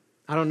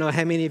 I don't know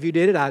how many of you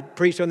did it. I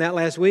preached on that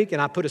last week and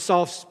I put a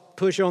soft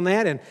push on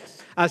that. And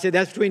I said,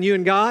 that's between you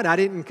and God. I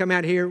didn't come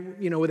out here,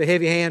 with a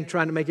heavy hand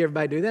trying to make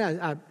everybody do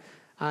that.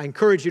 I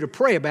encourage you to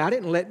pray about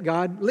it and let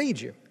God lead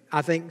you.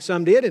 I think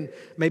some did and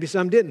maybe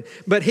some didn't.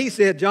 But he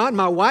said, John,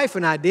 my wife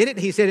and I did it.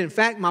 He said, in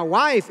fact, my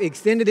wife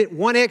extended it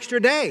one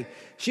extra day.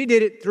 She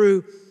did it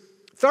through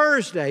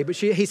Thursday. But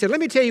he said,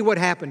 let me tell you what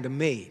happened to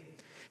me.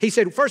 He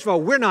said, first of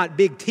all, we're not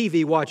big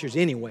TV watchers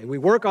anyway. We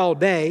work all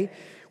day.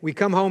 We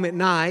come home at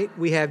night.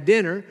 We have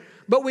dinner.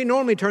 But we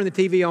normally turn the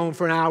TV on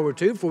for an hour or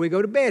two before we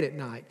go to bed at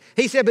night.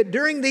 He said, but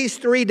during these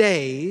 3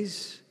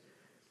 days,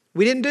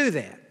 we didn't do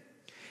that.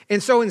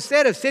 And so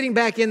instead of sitting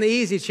back in the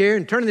easy chair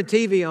and turning the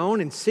TV on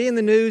and seeing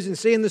the news and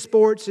seeing the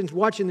sports and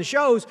watching the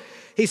shows,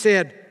 he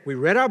said, we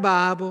read our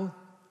Bible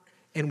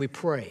and we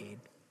prayed.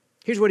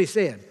 Here's what he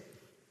said.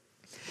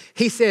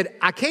 He said,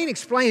 I can't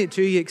explain it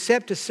to you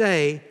except to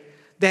say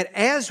that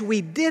as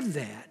we did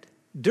that,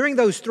 during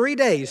those 3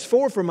 days,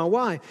 4 for my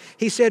wife,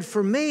 he said,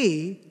 for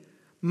me,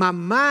 my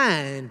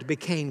mind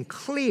became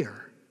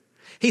clear.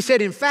 He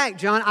said, in fact,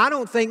 John, I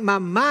don't think my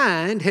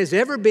mind has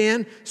ever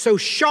been so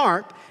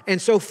sharp and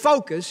so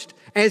focused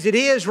as it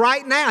is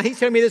right now. He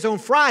told me this on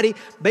Friday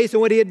based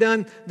on what he had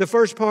done the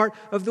first part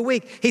of the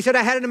week. He said,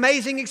 I had an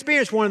amazing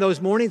experience one of those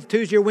mornings,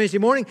 Tuesday or Wednesday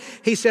morning.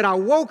 He said, I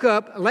woke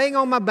up laying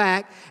on my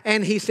back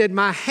and he said,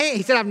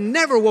 he said, I've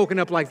never woken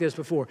up like this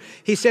before.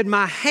 He said,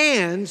 my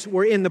hands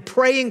were in the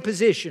praying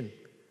position.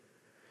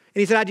 And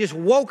he said, I just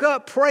woke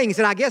up praying. He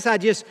said, I guess I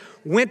just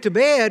went to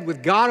bed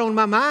with God on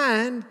my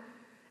mind.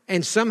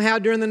 And somehow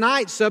during the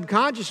night,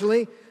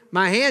 subconsciously,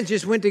 my hands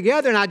just went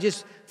together. And I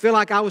just feel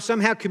like I was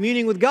somehow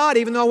communing with God,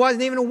 even though I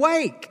wasn't even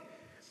awake.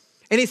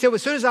 And he said, well,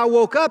 as soon as I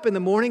woke up in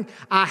the morning,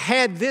 I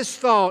had this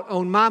thought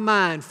on my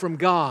mind from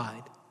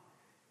God.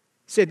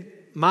 He said,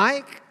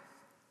 Mike,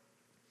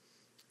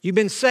 you've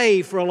been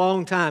saved for a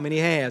long time. And he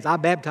has. I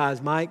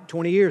baptized Mike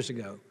 20 years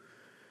ago.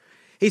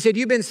 He said,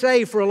 you've been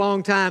saved for a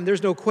long time.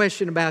 There's no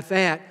question about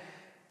that.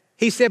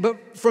 He said,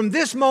 but from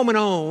this moment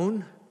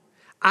on,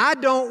 I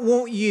don't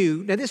want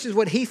you, now this is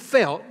what he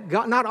felt,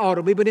 God, not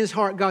audibly, but in his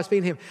heart, God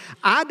speaking to him.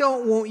 I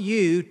don't want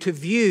you to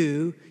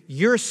view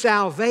your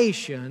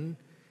salvation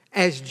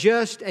as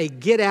just a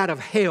get out of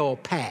hell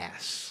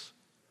pass.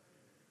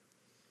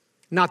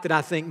 Not that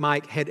I think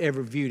Mike had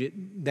ever viewed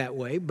it that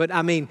way, but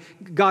I mean,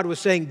 God was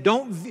saying,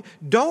 don't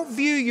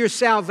view your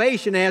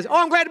salvation as, oh,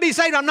 I'm glad to be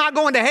saved, I'm not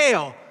going to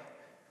hell.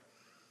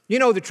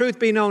 The truth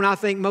be known, I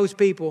think most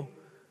people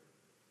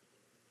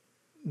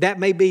that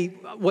may be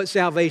what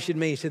salvation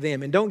means to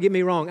them. And don't get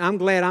me wrong, I'm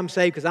glad I'm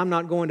saved because I'm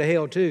not going to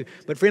hell too.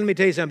 But friend, let me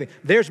tell you something.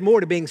 There's more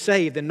to being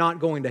saved than not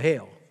going to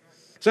hell.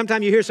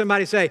 Sometimes you hear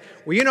somebody say,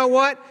 well, you know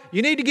what?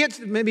 You need to get,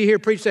 maybe you hear a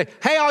preacher say,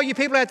 hey, all you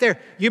people out there,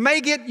 you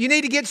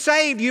need to get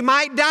saved. You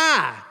might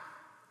die.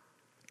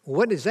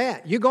 What is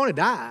that? You're going to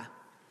die.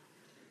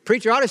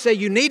 Preacher ought to say,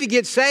 you need to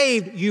get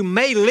saved. You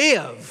may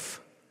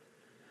live.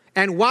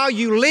 And while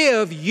you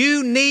live,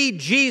 you need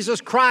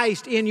Jesus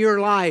Christ in your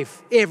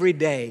life every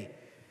day.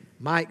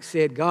 Mike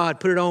said, God,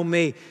 put it on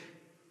me.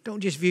 Don't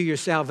just view your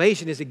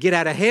salvation as a get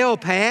out of hell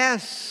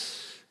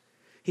pass.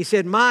 He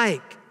said,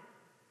 Mike,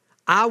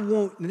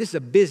 this is a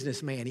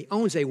businessman. He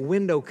owns a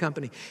window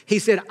company. He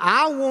said,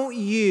 I want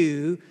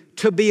you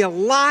to be a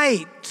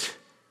light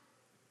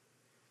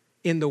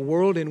in the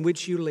world in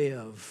which you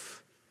live.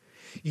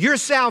 Your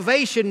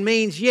salvation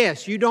means,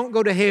 yes, you don't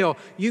go to hell,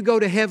 you go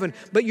to heaven.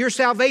 But your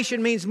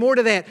salvation means more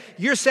to that.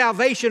 Your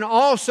salvation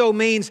also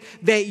means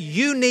that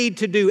you need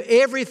to do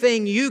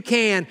everything you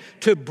can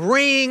to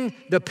bring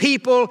the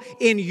people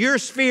in your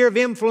sphere of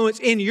influence,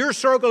 in your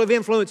circle of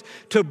influence,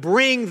 to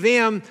bring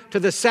them to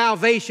the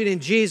salvation in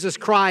Jesus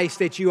Christ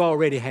that you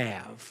already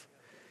have.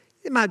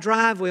 In my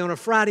driveway on a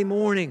Friday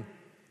morning,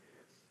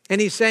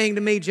 and he's saying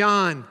to me,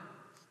 John,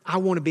 I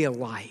want to be a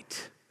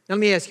light. Now,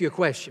 let me ask you a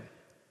question.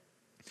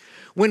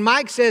 When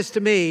Mike says to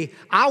me,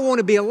 I want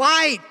to be a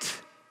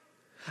light,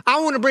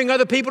 I want to bring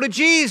other people to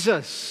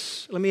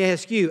Jesus, let me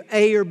ask you,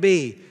 A or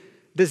B,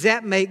 does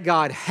that make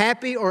God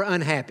happy or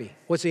unhappy?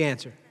 What's the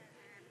answer?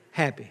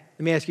 Happy. Let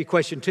me ask you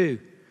question 2.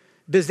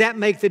 Does that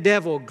make the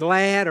devil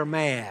glad or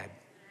mad?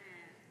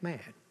 Mad.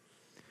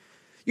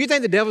 You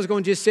think the devil's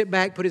going to just sit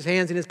back, put his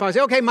hands in his pocket,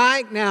 say, okay,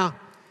 Mike, now,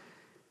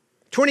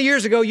 20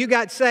 years ago, you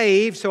got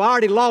saved, so I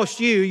already lost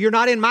you. You're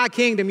not in my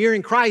kingdom, you're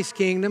in Christ's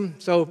kingdom,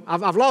 so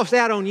I've lost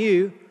out on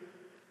you.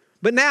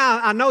 But now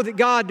I know that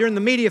God during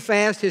the media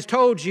fast has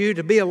told you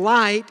to be a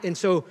light, and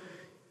so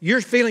you're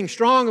feeling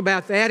strong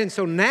about that, and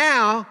so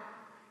now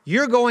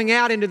you're going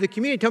out into the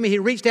community. He told me he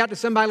reached out to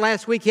somebody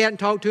last week he hadn't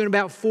talked to in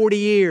about 40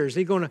 years.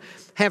 He's going to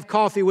have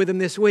coffee with him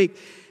this week.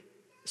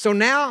 So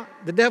now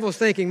the devil's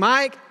thinking,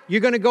 Mike,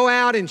 you're going to go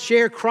out and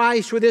share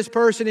Christ with this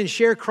person and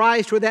share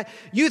Christ with that.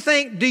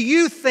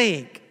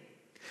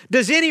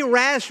 Does any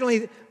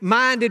rationally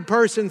minded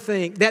person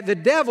think that the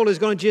devil is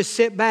going to just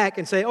sit back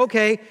and say,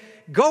 okay,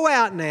 go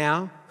out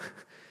now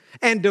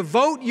and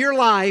devote your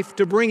life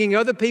to bringing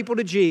other people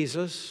to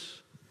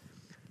Jesus,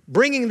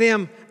 bringing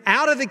them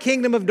out of the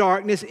kingdom of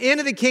darkness,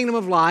 into the kingdom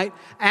of light,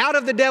 out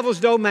of the devil's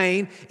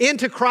domain,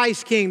 into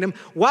Christ's kingdom.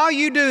 While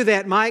you do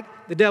that, Mike,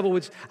 the devil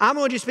would, I'm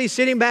going to just be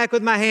sitting back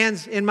with my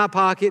hands in my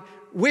pocket,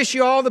 wish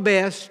you all the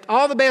best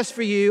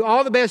for you,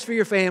 all the best for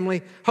your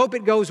family, hope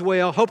it goes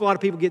well, hope a lot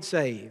of people get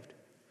saved.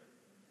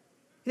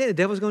 You think the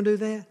devil's going to do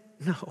that?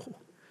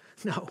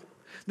 No.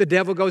 The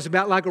devil goes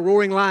about like a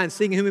roaring lion,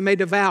 seeking whom he may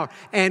devour.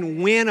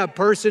 And when a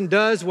person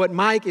does what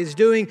Mike is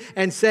doing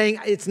and saying,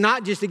 it's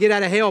not just to get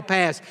out of hell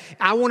pass,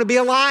 I want to be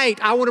a light,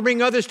 I want to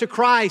bring others to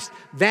Christ,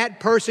 that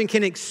person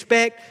can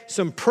expect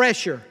some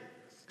pressure,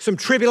 some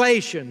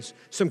tribulations,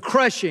 some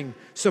crushing,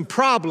 some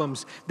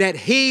problems that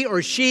he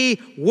or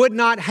she would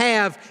not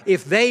have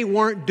if they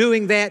weren't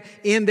doing that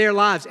in their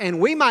lives. And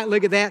we might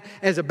look at that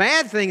as a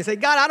bad thing and say,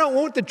 God, I don't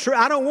want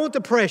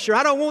the pressure,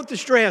 I don't want the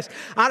stress.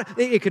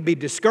 It could be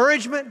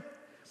discouragement.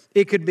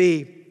 It could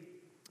be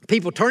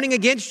people turning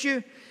against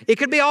you. It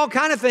could be all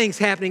kinds of things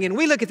happening. And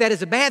we look at that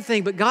as a bad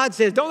thing. But God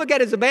says, don't look at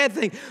it as a bad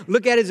thing.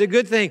 Look at it as a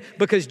good thing.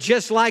 Because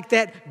just like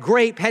that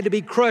grape had to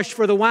be crushed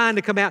for the wine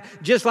to come out,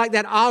 just like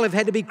that olive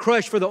had to be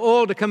crushed for the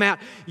oil to come out,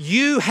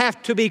 you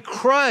have to be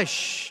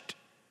crushed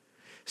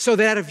so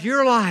that out of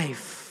your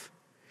life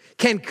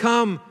can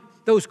come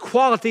those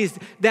qualities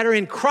that are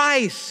in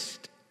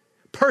Christ: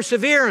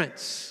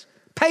 perseverance,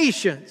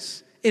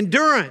 patience,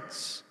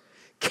 endurance,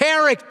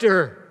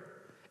 character,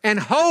 and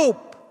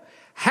hope.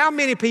 How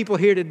many people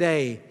here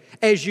today,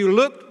 as you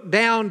look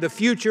down the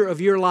future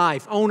of your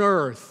life on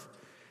earth,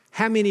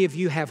 how many of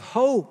you have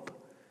hope?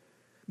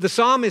 The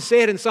psalmist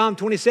said in Psalm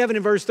 27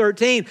 and verse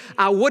 13,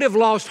 I would have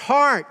lost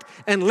heart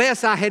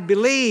unless I had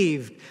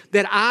believed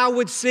that I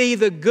would see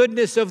the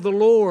goodness of the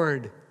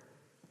Lord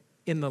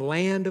in the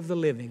land of the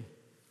living.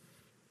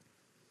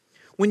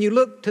 When you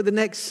look to the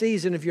next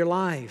season of your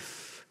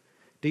life,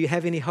 do you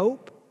have any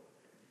hope?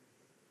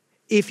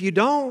 If you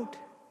don't,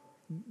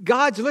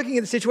 God's looking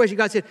at the situation.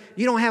 God said,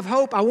 you don't have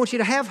hope. I want you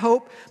to have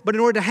hope. But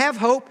in order to have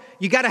hope,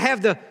 you got to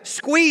have the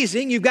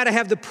squeezing. You've got to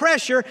have the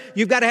pressure.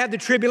 You've got to have the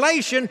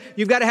tribulation.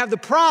 You've got to have the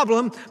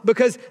problem,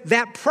 because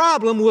that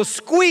problem will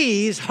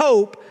squeeze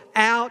hope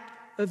out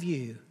of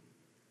you.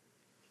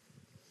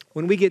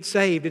 When we get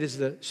saved, it is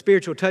the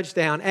spiritual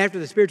touchdown. After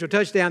the spiritual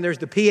touchdown, there's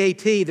the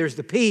PAT, there's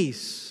the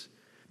peace,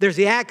 there's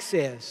the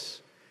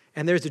access,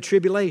 and there's the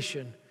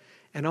tribulation.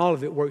 And all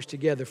of it works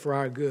together for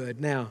our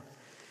good. Now,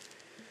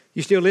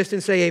 you still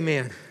listening? Say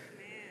amen. Amen.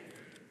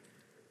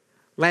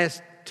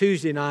 Last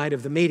Tuesday night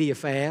of the media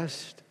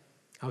fast,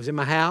 I was in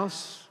my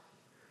house,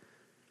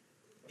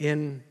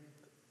 in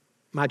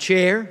my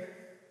chair,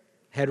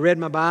 had read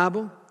my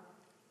Bible,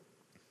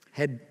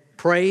 had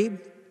prayed,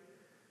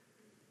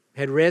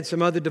 had read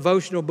some other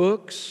devotional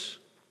books,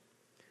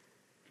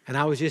 and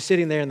I was just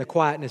sitting there in the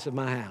quietness of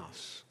my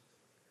house.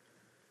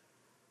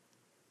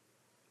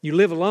 You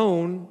live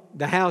alone,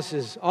 the house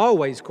is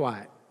always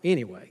quiet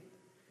anyway.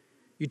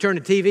 You turn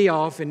the TV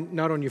off and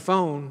not on your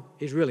phone,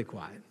 it's really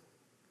quiet.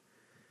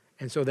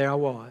 And so there I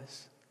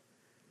was.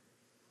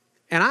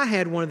 And I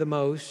had one of the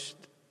most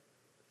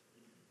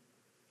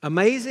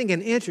amazing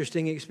and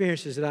interesting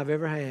experiences that I've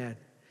ever had.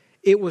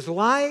 It was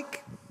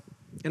like,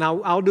 and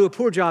I'll do a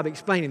poor job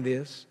explaining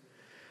this,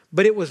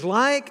 but it was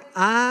like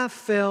I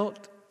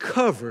felt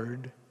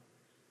covered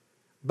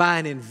by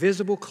an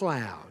invisible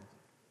cloud.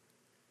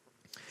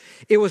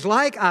 It was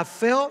like I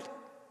felt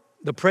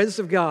the presence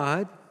of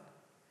God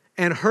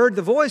and heard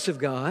the voice of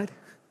God,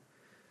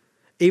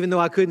 even though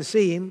I couldn't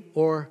see Him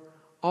or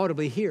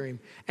audibly hear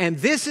Him. And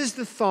this is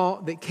the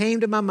thought that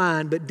came to my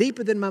mind, but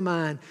deeper than my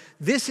mind,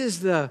 this is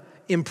the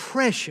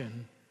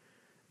impression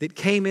that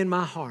came in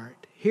my heart.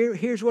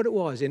 Here's what it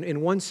was in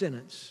one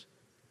sentence.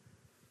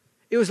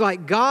 It was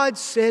like God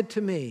said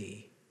to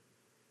me,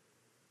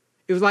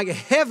 it was like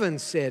heaven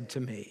said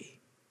to me,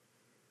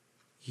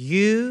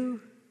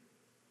 you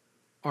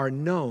are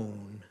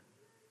known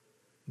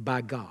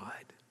by God.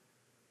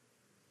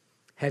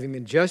 Having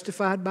been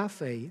justified by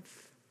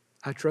faith,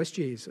 I trust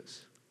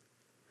Jesus.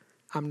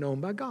 I'm known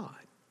by God.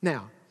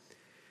 Now,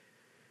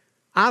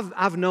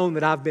 I've known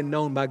that I've been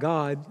known by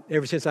God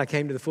ever since I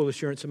came to the full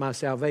assurance of my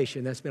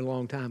salvation. That's been a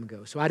long time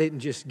ago. So I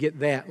didn't just get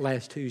that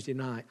last Tuesday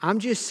night. I'm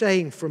just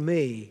saying for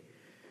me,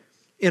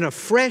 in a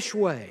fresh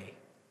way,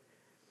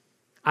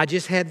 I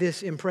just had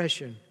this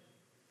impression.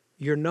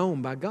 You're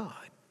known by God.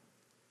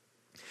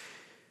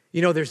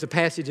 You know, there's a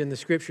passage in the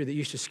Scripture that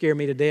used to scare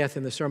me to death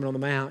in the Sermon on the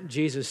Mount.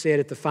 Jesus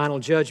said at the final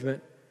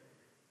judgment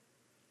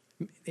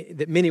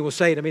that many will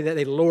say to me that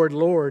they, Lord,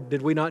 Lord,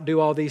 did we not do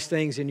all these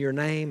things in your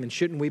name? And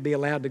shouldn't we be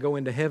allowed to go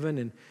into heaven?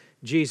 And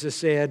Jesus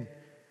said,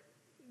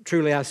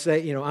 truly I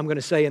say, I'm going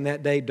to say in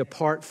that day,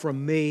 depart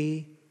from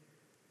me.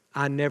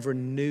 I never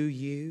knew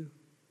you.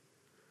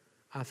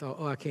 I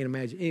thought, I can't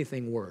imagine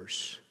anything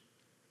worse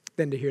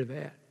than to hear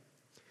that.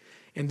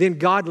 And then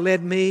God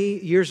led me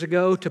years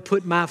ago to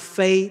put my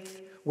faith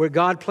where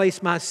God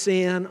placed my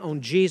sin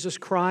on Jesus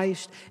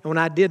Christ. And when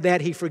I did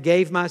that, He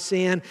forgave my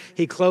sin.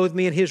 He clothed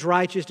me in His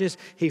righteousness.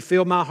 He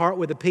filled my heart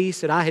with a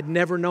peace that I had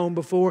never known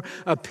before,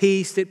 a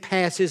peace that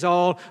passes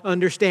all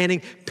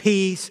understanding,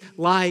 peace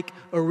like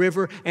a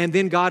river. And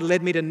then God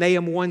led me to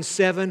Nahum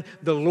 1:7.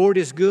 The Lord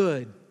is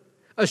good,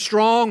 a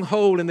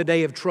stronghold in the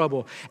day of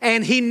trouble.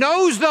 And He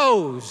knows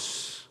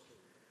those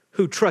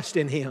who trust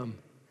in Him.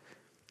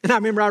 And I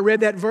remember I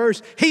read that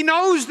verse. He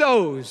knows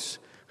those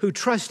who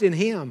trust in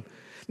Him.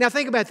 Now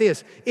think about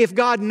this. If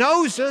God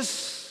knows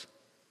us,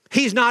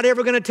 He's not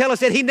ever going to tell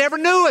us that He never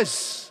knew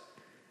us.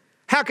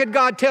 How could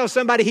God tell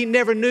somebody He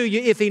never knew you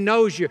if He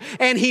knows you?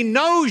 And He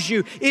knows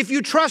you if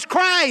you trust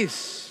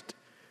Christ.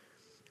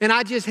 And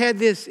I just had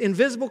this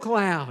invisible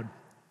cloud,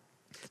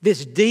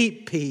 this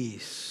deep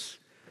peace,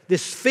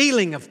 this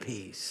feeling of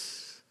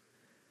peace.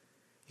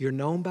 You're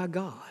known by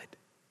God.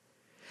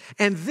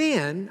 And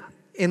then,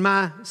 in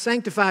my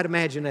sanctified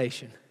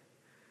imagination,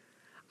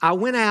 I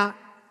went out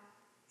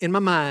in my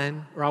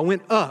mind, or I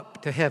went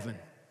up to heaven.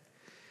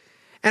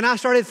 And I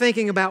started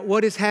thinking about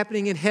what is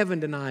happening in heaven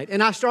tonight.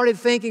 And I started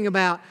thinking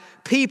about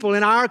people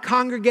in our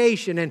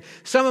congregation and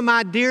some of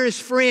my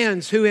dearest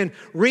friends who in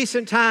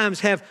recent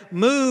times have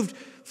moved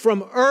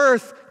from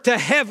earth to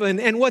heaven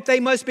and what they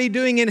must be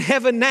doing in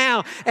heaven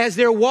now as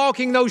they're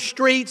walking those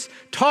streets,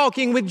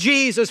 talking with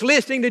Jesus,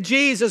 listening to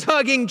Jesus,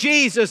 hugging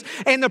Jesus,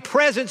 and the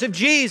presence of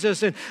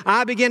Jesus. And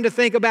I began to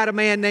think about a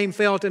man named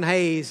Felton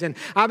Hayes. And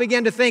I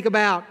began to think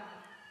about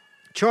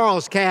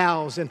Charles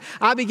Cowles, and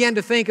I began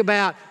to think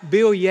about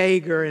Bill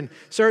Yeager, and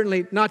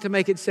certainly, not to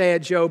make it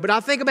sad, Joe, but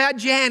I think about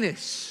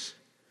Janice,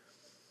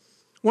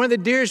 one of the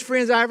dearest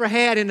friends I ever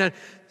had and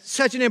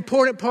such an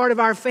important part of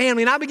our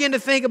family. And I began to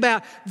think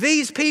about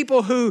these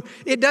people who,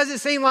 it doesn't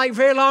seem like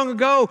very long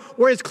ago,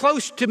 were as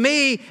close to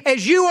me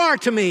as you are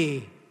to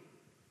me.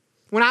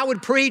 When I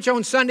would preach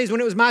on Sundays, when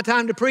it was my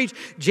time to preach,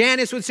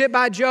 Janice would sit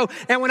by Joe,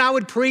 and when I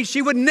would preach,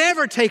 she would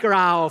never take her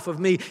eye off of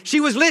me. She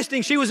was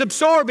listening, she was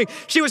absorbing,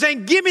 she was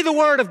saying, give me the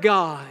Word of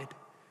God.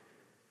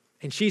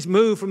 And she's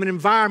moved from an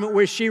environment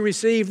where she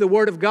received the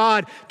Word of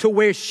God to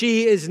where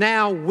she is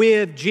now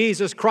with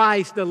Jesus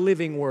Christ, the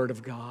living Word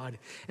of God.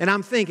 And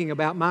I'm thinking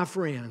about my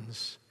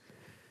friends,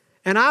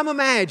 and I'm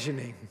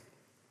imagining,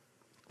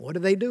 what are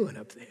they doing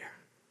up there?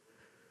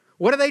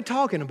 What are they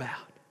talking about?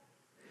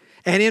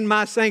 And in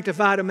my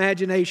sanctified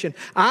imagination,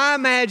 I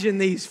imagine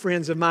these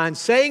friends of mine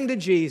saying to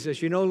Jesus,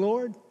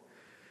 Lord,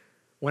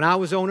 when I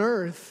was on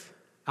earth,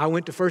 I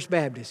went to First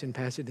Baptist in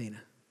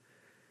Pasadena.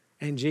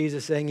 And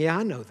Jesus saying, yeah,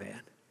 I know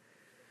that.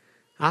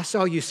 I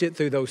saw you sit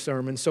through those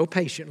sermons so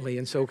patiently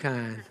and so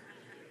kind.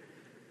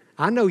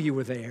 I know you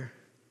were there.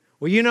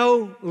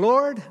 Well,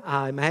 Lord,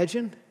 I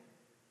imagine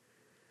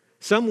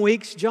some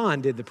weeks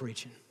John did the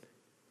preaching.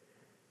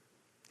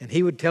 And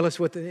he would tell us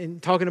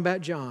talking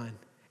about John.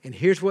 And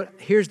here's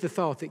the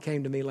thought that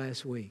came to me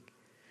last week.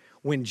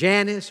 when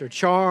Janice or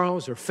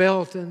Charles or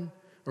Felton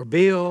or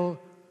Bill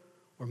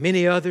or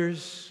many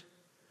others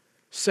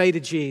say to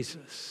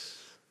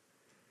Jesus,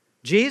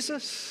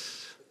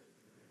 Jesus,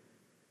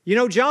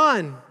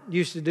 John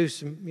used to do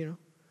some,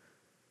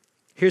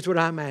 Here's what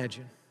I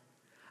imagine.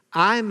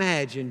 I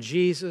imagine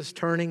Jesus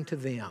turning to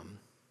them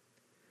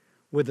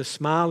with a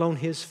smile on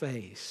his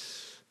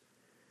face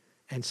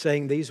and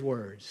saying these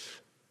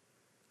words,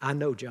 I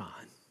know John.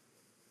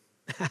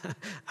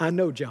 I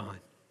know John.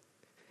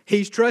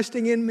 He's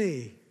trusting in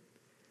me,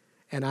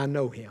 and I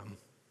know him.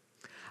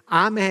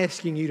 I'm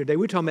asking you today,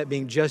 we're talking about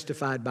being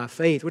justified by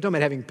faith. We're talking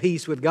about having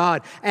peace with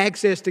God,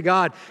 access to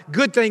God,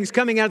 good things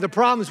coming out of the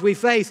problems we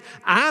face.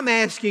 I'm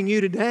asking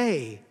you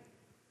today,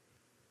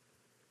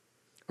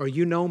 are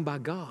you known by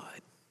God?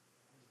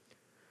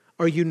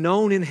 Are you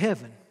known in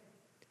heaven?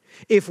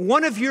 If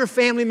one of your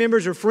family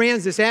members or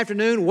friends this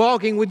afternoon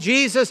walking with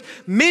Jesus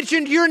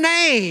mentioned your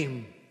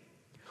name,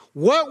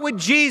 what would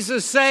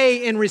Jesus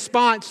say in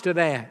response to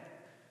that?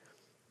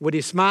 Would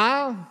he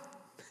smile?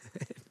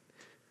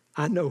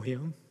 I know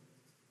him.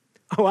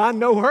 Oh, I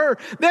know her.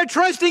 They're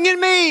trusting in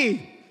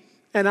me,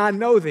 and I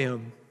know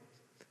them.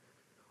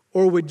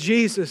 Or would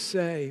Jesus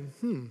say,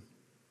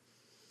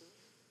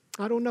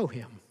 I don't know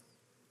him.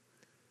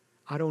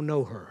 I don't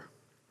know her.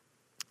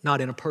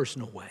 Not in a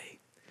personal way.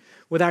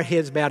 With our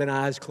heads bowed and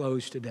eyes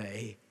closed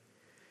today,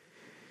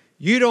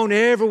 you don't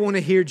ever want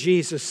to hear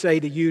Jesus say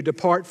to you,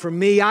 depart from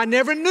me, I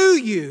never knew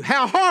you.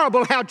 How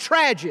horrible, how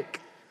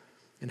tragic,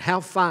 and how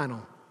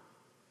final,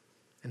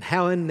 and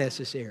how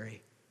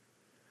unnecessary.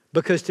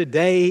 Because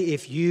today,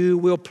 if you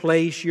will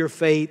place your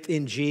faith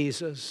in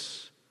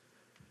Jesus,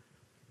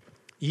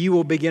 you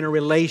will begin a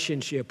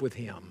relationship with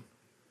him.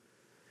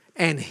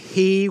 And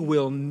he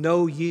will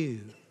know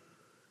you.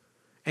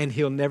 And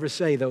he'll never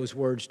say those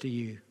words to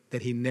you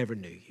that he never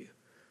knew you.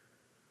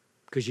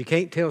 Because you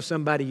can't tell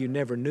somebody you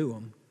never knew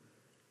them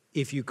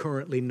if you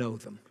currently know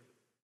them.